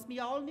 Promised me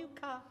all new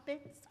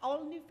carpets,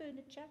 all new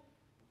furniture.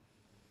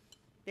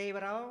 They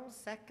were all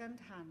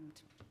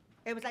second-hand.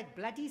 It was like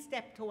bloody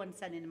steptoe and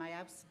son in my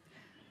house.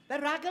 The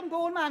rag and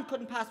bone man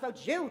couldn't pass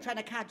without you trying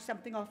to catch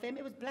something off him.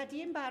 It was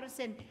bloody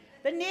embarrassing.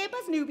 The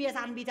neighbours knew me as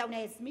hand-me-down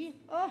Esme.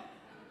 Oh.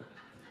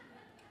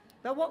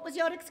 But what was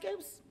your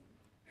excuse?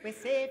 We're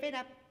saving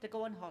up to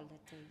go on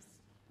holidays.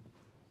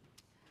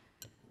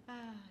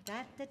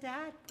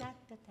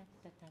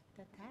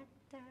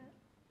 Da-da-da-da-da-da-da-da-da-da.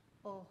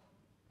 Oh,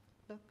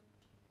 look.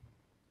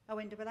 I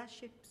wonder where that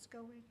ship's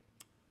going.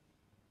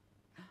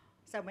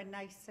 Somewhere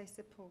nice, I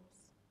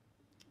suppose.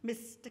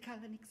 Mystical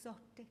and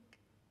exotic.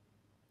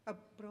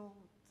 Abroad.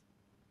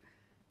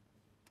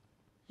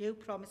 You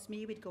promised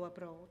me we'd go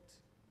abroad.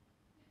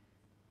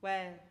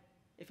 Well,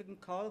 if we can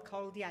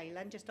call the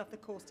island just off the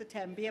coast of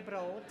Tenby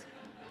abroad.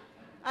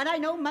 And I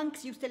know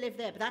monks used to live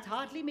there, but that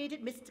hardly made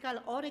it mystical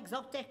or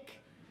exotic.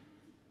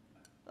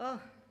 Oh,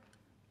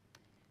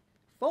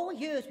 4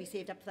 years we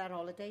saved up for that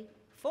holiday.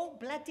 4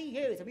 bloody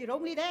years, and we were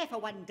only there for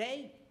 1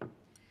 day.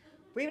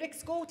 We were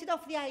escorted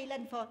off the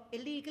island for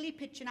illegally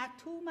pitching our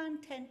 2-man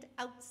tent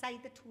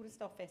outside the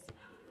tourist office.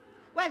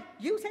 Well,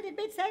 you said it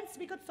made sense.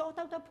 We could sort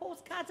out our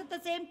postcards at the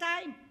same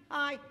time.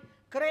 Aye,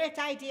 great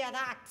idea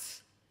that.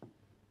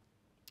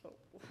 Oh.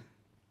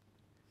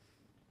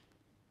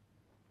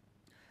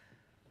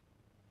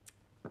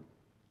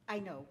 I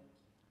know.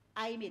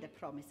 I made a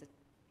promise that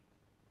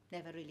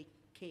never really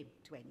came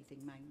to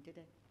anything, mind, did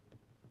it?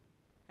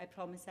 I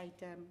promised I'd,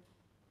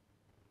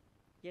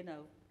 you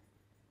know,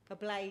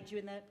 oblige you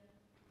in the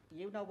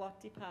you-know-what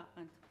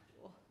department.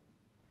 Oh.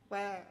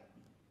 Well,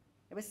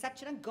 it was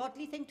such an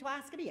ungodly thing to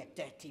ask of me, a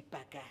dirty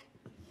bugger.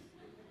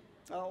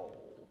 Oh,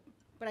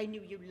 but I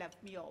knew you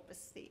loved me all the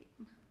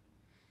same.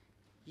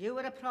 You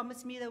would have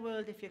promised me the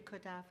world if you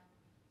could have.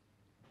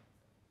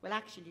 Well,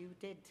 actually, you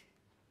did.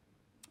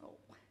 Oh,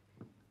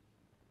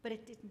 but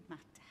it didn't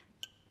matter.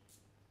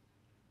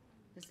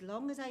 As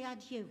long as I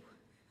had you,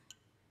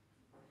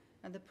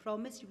 and the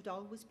promise you'd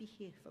always be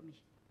here for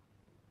me,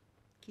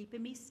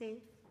 keeping me safe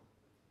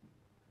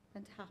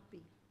and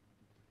happy.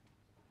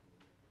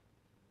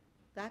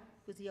 That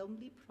was the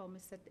only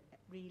promise that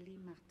really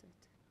mattered.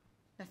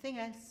 Nothing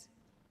else.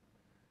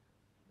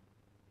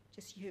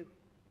 Just you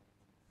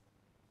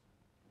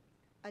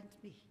and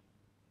me.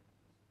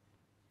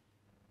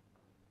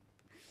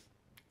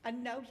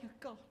 And now you're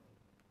gone.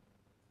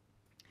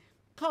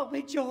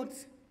 Conway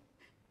Jones,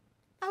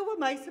 how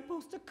am I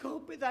supposed to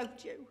cope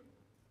without you?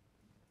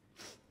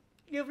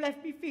 You've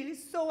left me feeling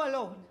so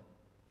alone.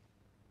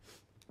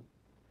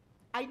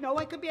 I know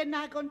I could be a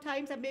nag on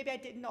times, and maybe I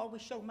didn't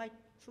always show my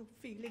true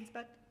feelings,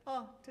 but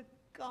oh, to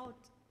God,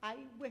 I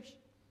wish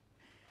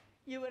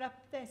you were up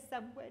there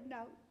somewhere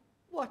now,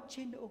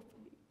 watching over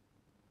me.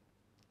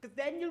 Because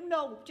then you'll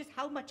know just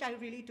how much I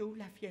really do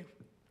love you.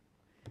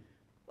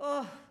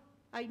 Oh,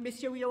 I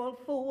miss you, you old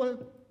fool.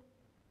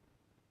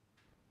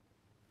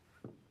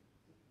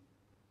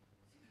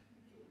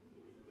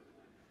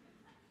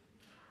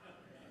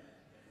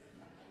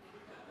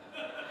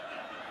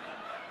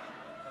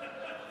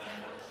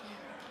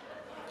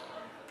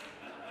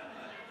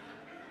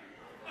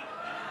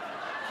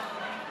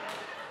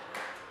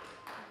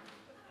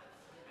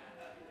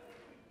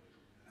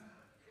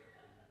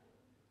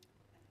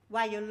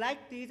 Why you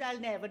like these,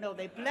 I'll never know.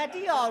 They're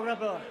bloody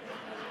horrible.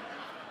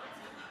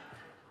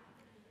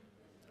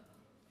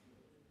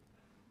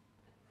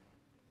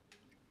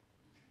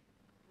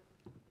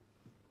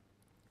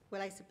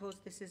 Well, I suppose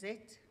this is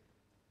it.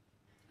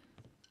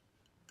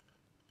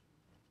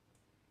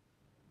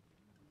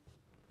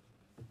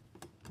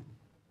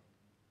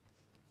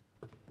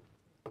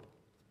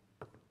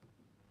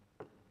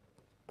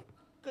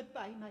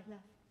 Goodbye, my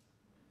love.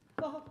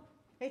 Oh,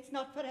 it's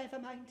not forever,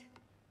 mind.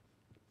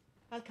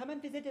 I'll come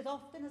and visit as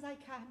often as I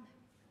can.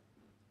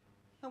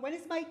 And when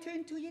it's my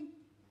turn to you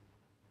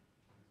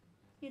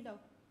know,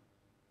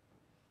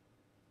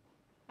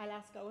 I'll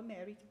ask our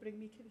Mary to bring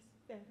me to this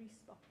very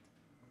spot.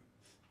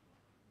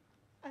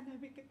 And then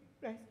we can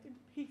rest in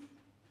peace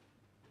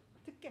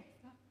together.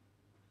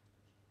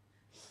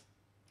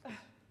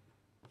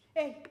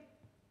 Hey,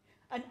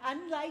 and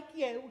unlike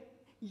you,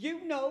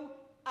 you know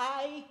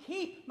I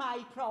keep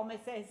my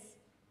promises.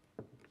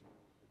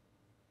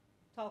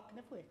 Talking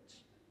of which,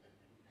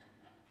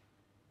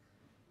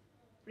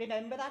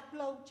 remember that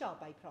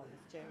blowjob I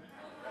promised you?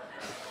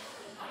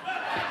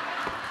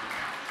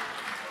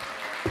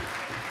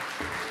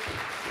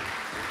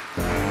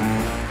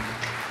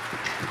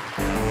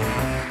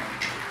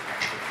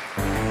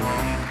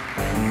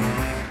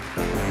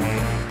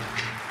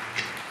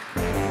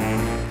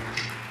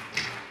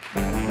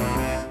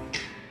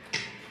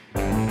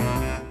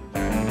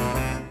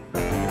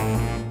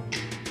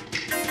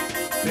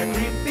 They're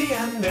creepy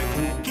and they're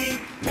kooky,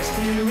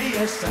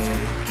 mysterious and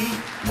spooky.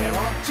 They're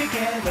all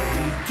together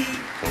kooky,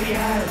 the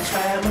Addams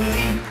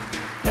Family.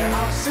 Their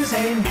house is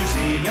a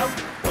museum.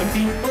 When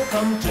people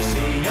come to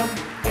see them,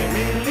 they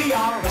really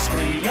are a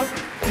scream.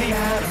 The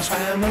Addams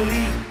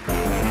Family.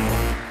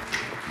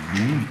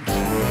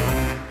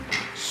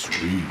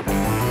 Sweet.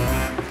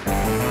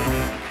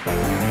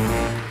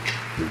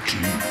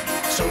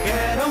 So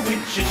get a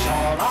witch's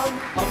shawl on,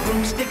 a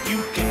broomstick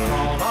you can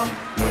crawl on.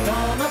 We're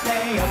gonna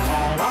pay a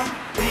call on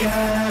the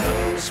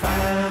Addams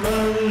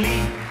Family.